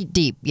 That's pretty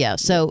deep, yeah.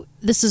 So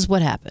this is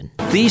what happened.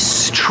 These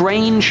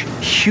strange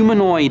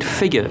humanoid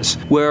figures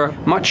were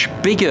much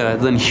bigger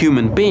than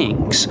human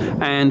beings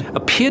and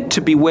appeared to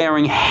be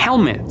wearing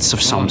helmets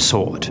of some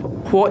sort.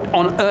 What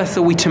on earth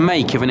are we to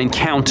make of an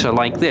encounter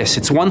like this?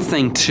 It's one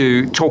thing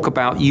to talk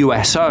about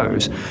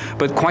USOs,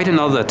 but quite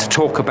another to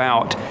talk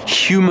about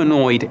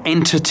humanoid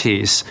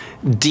entities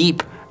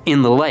deep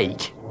in the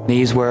lake.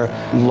 These were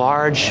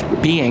large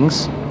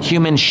beings,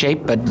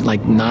 human-shaped but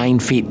like 9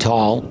 feet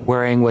tall,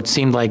 wearing what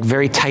seemed like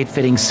very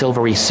tight-fitting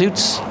silvery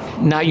suits.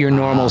 Not your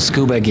normal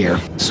scuba gear,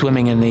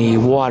 swimming in the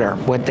water,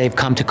 what they've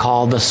come to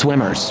call the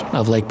swimmers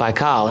of Lake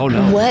Baikal. Oh,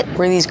 no. What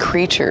were these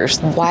creatures?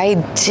 Why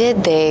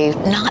did they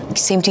not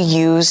seem to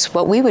use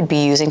what we would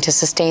be using to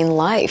sustain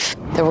life?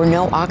 There were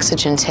no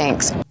oxygen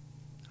tanks.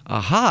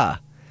 Aha.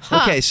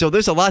 Okay, so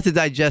there's a lot to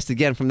digest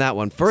again from that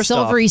one. First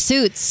Silvery off,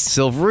 suits.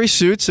 Silvery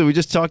suits. So we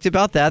just talked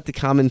about that, the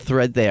common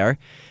thread there.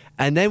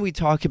 And then we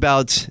talk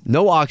about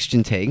no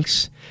oxygen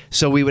tanks.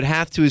 So we would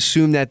have to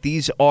assume that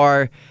these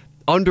are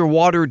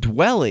underwater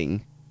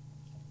dwelling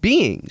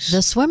beings.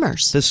 The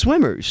swimmers. The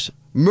swimmers.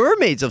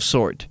 Mermaids of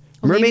sort.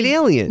 Mermaid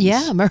aliens.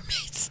 Yeah,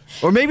 mermaids.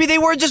 Or maybe they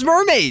were just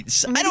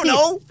mermaids. I don't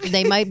know.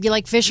 They might be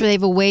like fish where they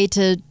have a way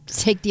to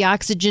take the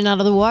oxygen out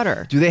of the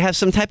water. Do they have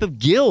some type of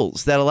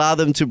gills that allow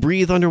them to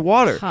breathe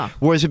underwater? Huh.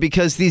 Or is it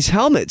because these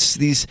helmets,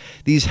 these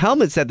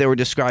helmets that they were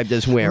described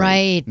as wearing?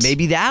 Right.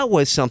 Maybe that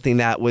was something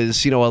that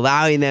was,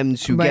 allowing them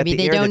to get the air Maybe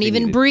they don't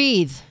even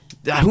breathe.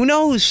 Who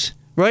knows?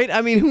 Right?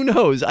 I mean, who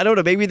knows? I don't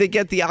know. Maybe they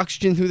get the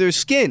oxygen through their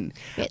skin.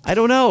 I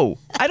don't know.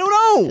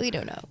 We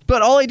don't know.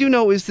 But all I do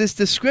know is this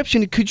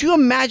description. Could you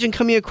imagine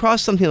coming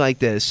across something like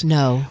this?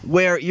 No.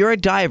 Where you're a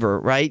diver,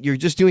 right? You're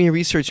just doing a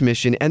research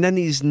mission, and then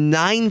these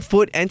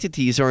 9-foot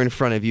entities are in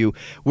front of you,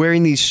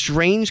 wearing these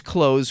strange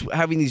clothes,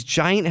 having these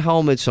giant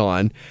helmets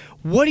on.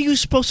 What are you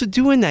supposed to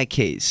do in that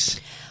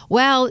case?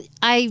 Well,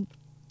 I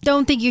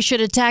don't think you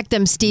should attack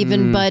them,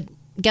 Stephen, but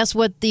guess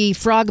what the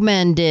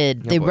frogmen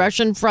did? The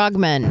Russian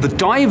frogmen. The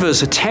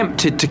divers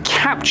attempted to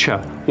capture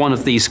one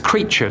of these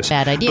creatures.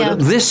 Bad idea. But at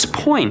this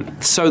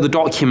point, so the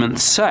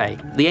documents say,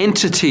 the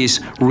entities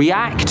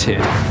reacted.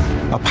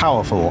 A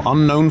powerful,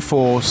 unknown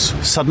force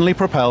suddenly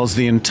propels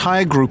the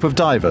entire group of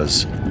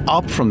divers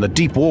up from the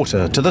deep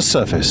water to the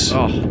surface.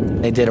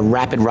 They did a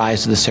rapid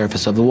rise to the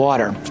surface of the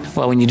water.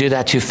 Well, when you do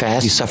that too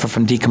fast, you suffer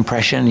from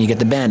decompression and you get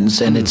the bends,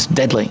 and it's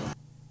deadly.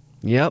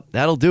 Yep,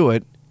 that'll do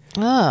it.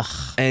 Ugh.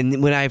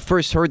 And when I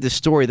first heard this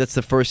story, that's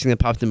the first thing that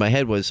popped in my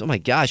head was, oh my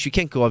gosh, you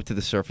can't go up to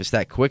the surface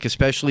that quick,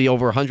 especially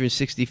over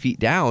 160 feet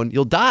down.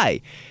 You'll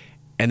die.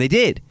 And they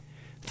did.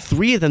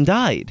 3 of them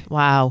died.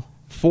 Wow.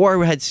 4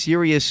 were in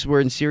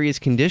serious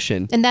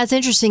condition. And that's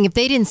interesting. If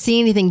they didn't see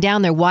anything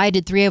down there, why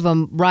did 3 of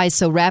them rise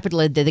so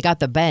rapidly that they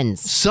got the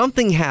bends?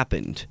 Something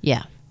happened.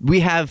 Yeah. We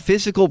have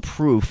physical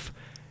proof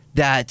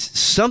that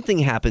something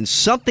happened.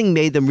 Something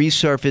made them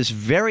resurface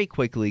very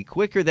quickly,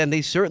 quicker than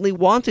they certainly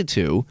wanted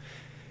to.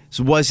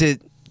 So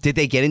did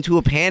they get into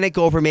a panic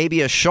over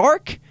maybe a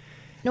shark?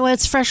 No,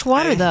 it's fresh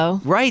water,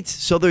 though. Right.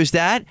 So there's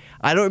that.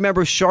 I don't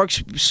remember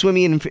sharks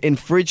swimming in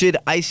frigid,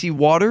 icy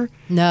water.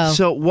 No.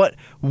 So what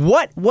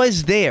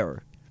was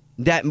there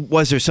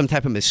Was there some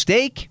type of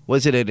mistake?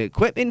 Was it an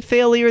equipment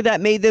failure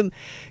that made them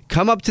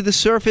come up to the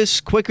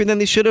surface quicker than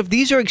they should have?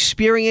 These are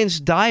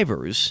experienced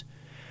divers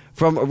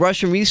from a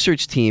Russian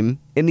research team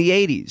in the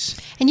 80s.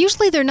 And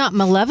usually they're not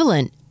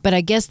malevolent, but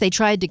I guess they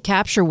tried to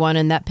capture one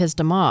and that pissed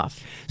them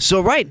off.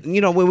 So, right,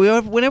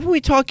 whenever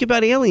we talk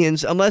about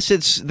aliens, unless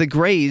it's the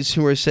Greys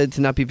who are said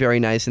to not be very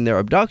nice in their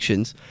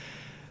abductions,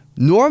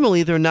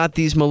 normally they're not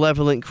these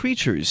malevolent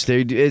creatures.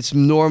 It's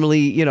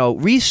normally,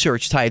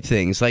 research type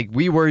things. Like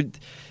we were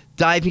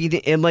diving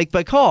in Lake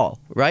Baikal,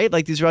 right?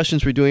 Like these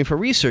Russians were doing for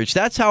research.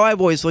 That's how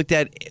I've always looked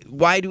at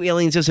why do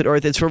aliens visit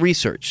Earth? It's for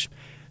research.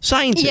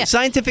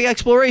 Scientific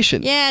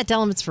exploration. Yeah,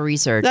 tell them it's for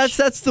research.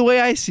 That's the way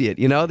I see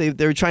it.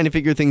 They're trying to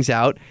figure things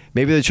out.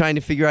 Maybe they're trying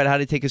to figure out how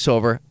to take us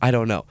over. I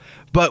don't know.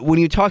 But when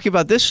you talk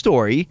about this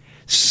story,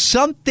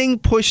 something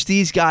pushed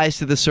these guys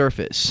to the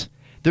surface.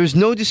 There's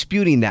no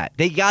disputing that.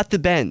 They got the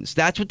bends.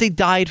 That's what they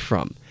died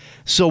from.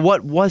 So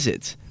what was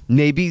it?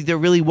 Maybe there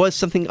really was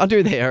something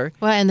under there.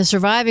 Well, and the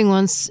surviving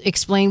ones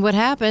explained what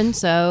happened,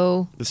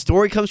 so... The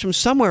story comes from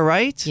somewhere,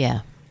 right?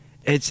 Yeah.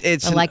 It's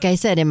but like I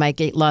said, it might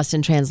get lost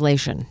in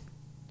translation.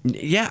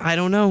 Yeah, I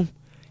don't know.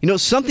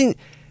 Something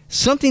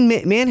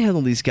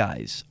manhandled these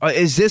guys.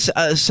 Is this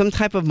some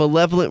type of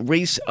malevolent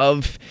race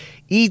of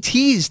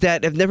ETs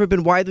that have never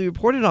been widely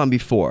reported on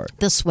before?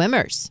 The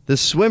swimmers. The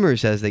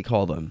swimmers, as they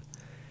call them.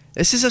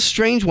 This is a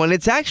strange one.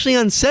 It's actually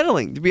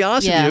unsettling, to be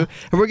honest with you.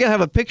 And we're going to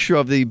have a picture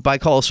of the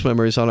Baikal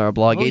swimmers on our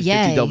blog,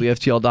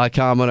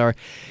 850WFTL.com, on our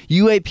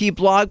UAP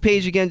blog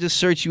page. Again, just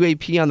search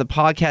UAP on the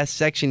podcast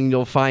section, and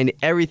you'll find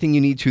everything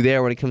you need to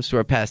there when it comes to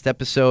our past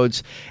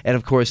episodes. And,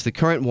 of course, the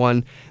current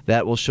one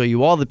that will show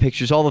you all the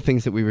pictures, all the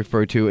things that we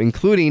refer to,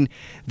 including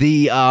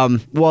the,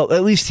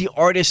 at least the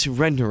artist's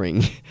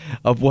rendering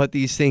of what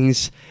these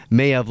things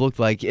may have looked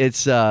like.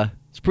 It's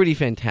pretty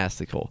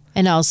fantastical.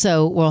 And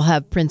also, we'll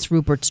have Prince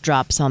Rupert's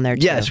drops on there,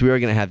 too. Yes, we are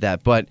going to have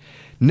that. But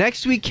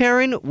next week,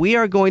 Karen, we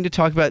are going to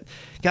talk about...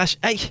 Gosh,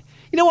 you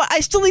know what? I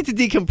still need to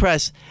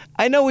decompress.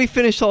 I know we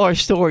finished all our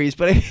stories,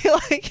 but I feel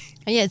like...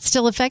 Yeah, it's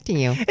still affecting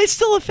you. It's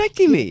still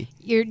affecting me.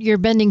 You're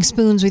bending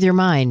spoons with your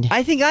mind.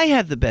 I think I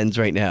have the bends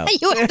right now.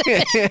 You have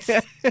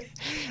the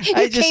bends.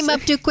 You came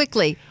up too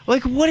quickly.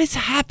 Like, what is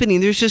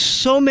happening? There's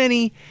just so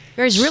many...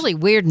 It's really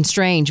weird and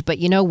strange, but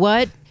you know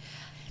what?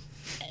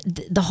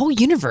 The whole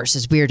universe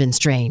is weird and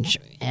strange,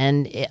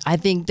 and I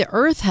think the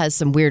Earth has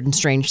some weird and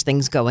strange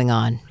things going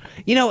on.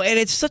 And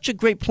it's such a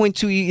great point,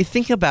 too. You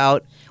think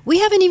about... We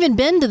haven't even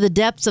been to the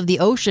depths of the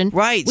ocean.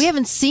 Right. We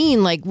haven't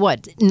seen,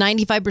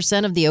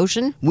 95% of the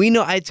ocean? We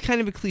know, it's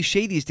kind of a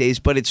cliche these days,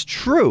 but it's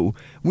true.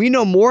 We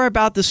know more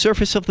about the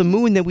surface of the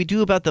moon than we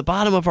do about the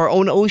bottom of our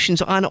own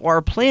oceans on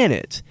our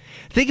planet.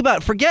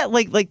 Forget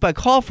Lake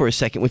Baikal for a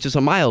second, which is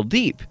a mile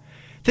deep.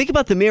 Think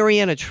about the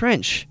Mariana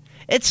Trench.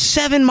 It's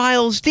 7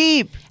 miles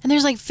deep. And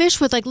there's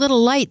fish with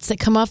little lights that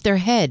come off their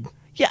head.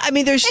 Yeah, I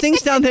mean, there's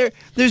things down there.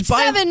 There's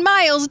 7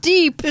 miles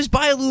deep. There's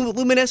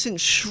bioluminescent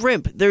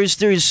shrimp.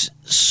 There's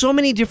so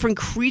many different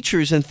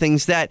creatures and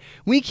things that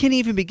we can't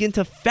even begin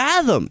to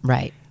fathom.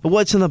 Right.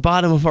 What's in the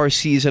bottom of our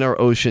seas and our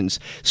oceans.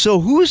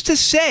 So who's to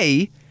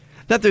say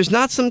that there's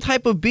not some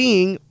type of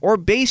being or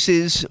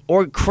bases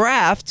or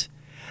craft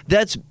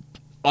that's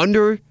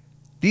under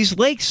these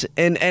lakes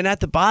and at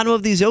the bottom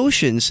of these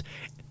oceans?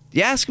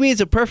 You ask me, it's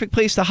a perfect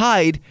place to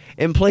hide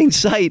in plain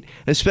sight,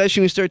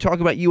 especially when we start talking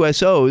about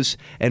USOs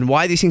and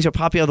why these things are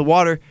popping out of the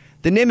water.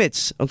 The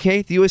Nimitz,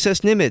 okay? The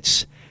USS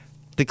Nimitz.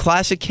 The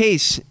classic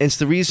case. It's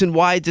the reason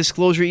why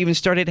disclosure even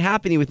started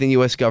happening within the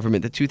U.S.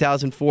 government. The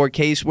 2004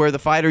 case where the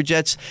fighter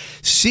jets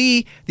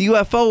see the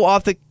UFO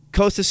off the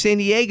coast of San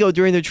Diego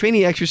during their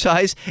training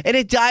exercise, and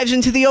it dives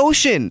into the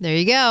ocean. There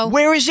you go.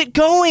 Where is it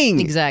going?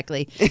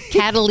 Exactly.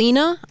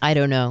 Catalina? I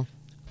don't know.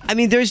 I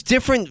mean, there's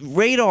different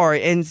radar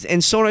and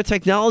sonar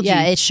technology.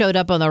 Yeah, it showed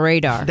up on the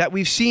radar. That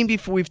we've seen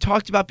before, we've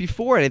talked about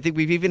before, and I think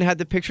we've even had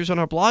the pictures on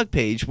our blog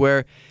page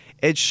where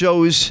it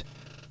shows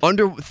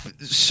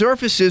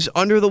surfaces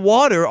under the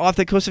water off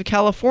the coast of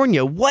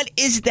California. What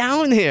is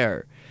down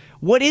there?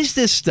 What is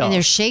this stuff? And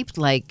they're shaped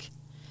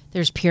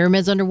there's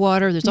pyramids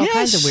underwater. There's all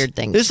kinds of weird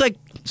things. There's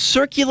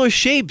circular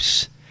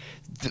shapes.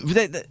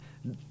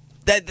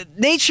 That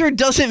nature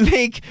doesn't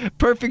make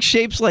perfect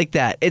shapes like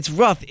that. It's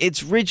rough,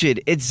 it's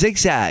rigid, it's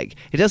zigzag.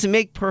 It doesn't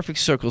make perfect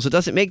circles. It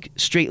doesn't make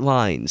straight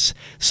lines.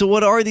 So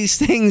what are these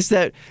things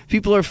that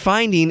people are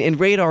finding in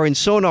radar and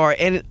sonar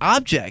and in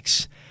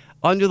objects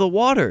under the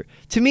water?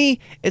 To me,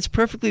 it's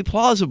perfectly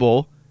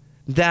plausible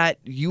that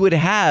you would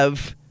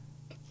have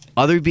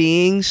other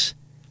beings,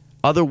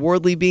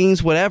 otherworldly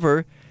beings,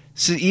 whatever,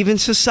 so even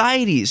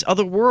societies,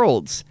 other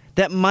worlds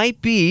that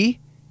might be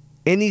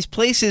in these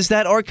places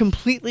that are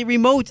completely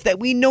remote, that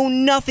we know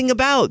nothing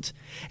about.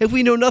 If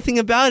we know nothing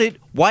about it,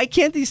 why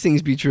can't these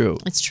things be true?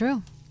 It's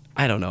true.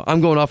 I don't know. I'm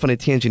going off on a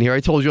tangent here.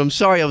 I told you. I'm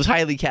sorry. I was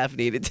highly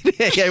caffeinated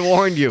today. I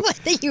warned you.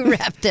 You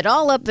wrapped it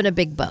all up in a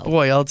big bow.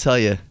 Boy, I'll tell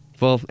you.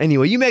 Well,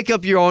 anyway, you make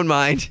up your own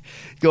mind.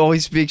 You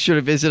always make sure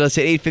to visit us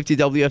at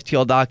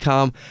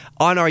 850WFTL.com.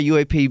 On our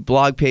UAP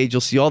blog page,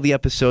 you'll see all the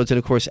episodes and,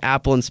 of course,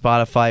 Apple and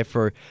Spotify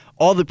for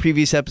all the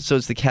previous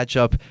episodes to catch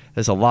up.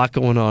 There's a lot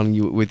going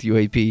on with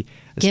UAP,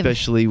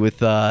 especially with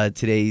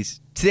today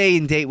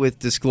and date with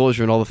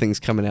Disclosure and all the things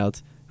coming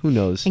out. Who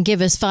knows? And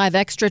give us 5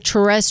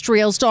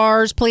 extraterrestrial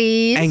stars,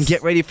 please. And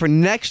get ready for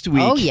next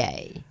week. Oh,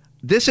 yay.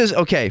 This is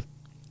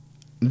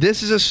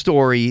a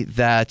story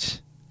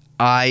that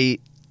I,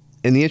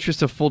 in the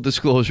interest of full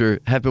disclosure,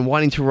 have been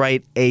wanting to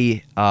write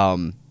a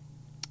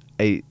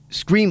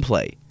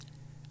screenplay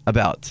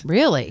about.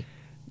 Really?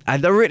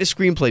 I've never written a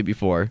screenplay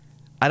before.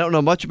 I don't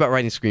know much about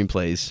writing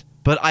screenplays,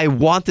 but I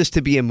want this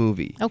to be a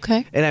movie.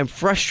 Okay. And I'm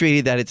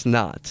frustrated that it's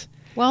not.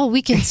 Well,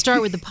 we can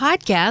start with the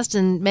podcast,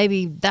 and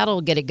maybe that'll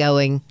get it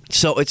going.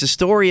 So it's a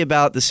story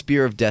about the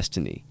Spear of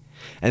Destiny.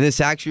 And this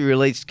actually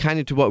relates kind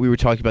of to what we were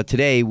talking about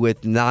today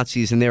with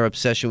Nazis and their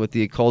obsession with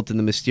the occult and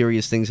the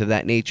mysterious things of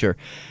that nature.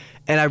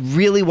 And I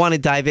really want to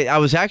dive in. I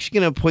was actually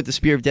going to put the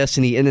Spear of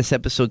Destiny in this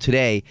episode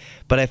today,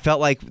 but I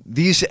felt like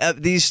these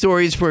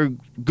stories were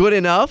good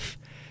enough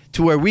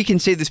to where we can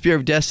save the Spear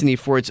of Destiny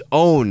for its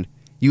own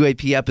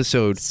UAP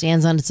episode.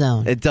 Stands on its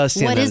own. It does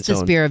stand on its own. What is the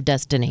Spear of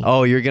Destiny?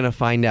 Oh, you're going to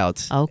find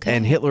out. Okay.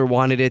 And Hitler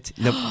wanted it.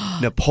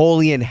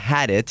 Napoleon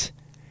had it.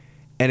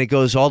 And it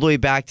goes all the way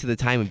back to the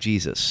time of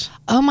Jesus.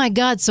 Oh, my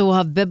God. So we'll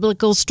have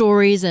biblical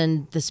stories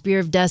and the Spear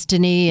of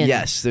Destiny. And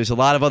yes, there's a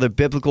lot of other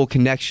biblical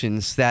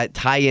connections that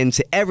tie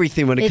into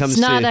everything when it comes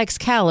to... It's not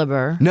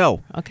Excalibur.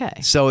 No. Okay.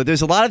 So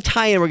there's a lot of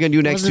tie-in we're going to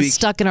do next week.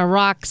 Stuck in a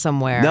rock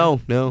somewhere. No.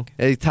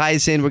 It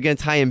ties in. We're going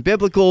to tie in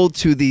biblical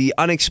to the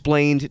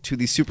unexplained to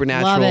the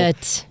supernatural. Love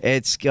it.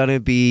 It's going to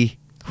be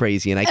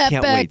crazy, and I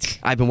can't wait.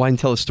 I've been wanting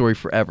to tell a story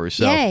forever.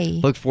 So Yay.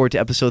 Look forward to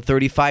episode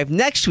 35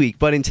 next week.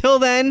 But until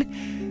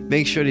then...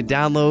 Make sure to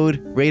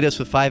download, rate us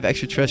with 5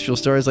 extraterrestrial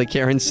stars, like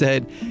Karen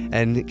said,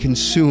 and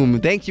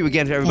consume. Thank you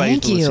again to everybody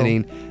for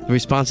listening. The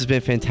response has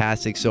been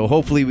fantastic. So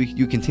hopefully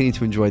you continue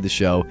to enjoy the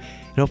show.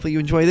 And hopefully you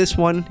enjoy this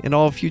one and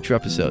all future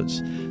episodes.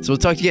 So we'll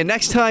talk to you again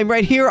next time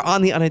right here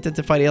on the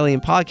Unidentified Alien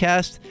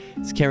Podcast.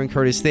 It's Karen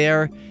Curtis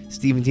there.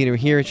 Stephen Diener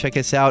here. Check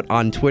us out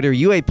on Twitter,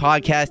 UA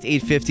Podcast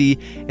 850,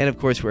 and of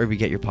course, wherever you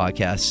get your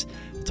podcasts.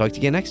 We'll talk to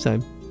you again next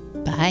time.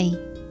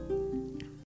 Bye.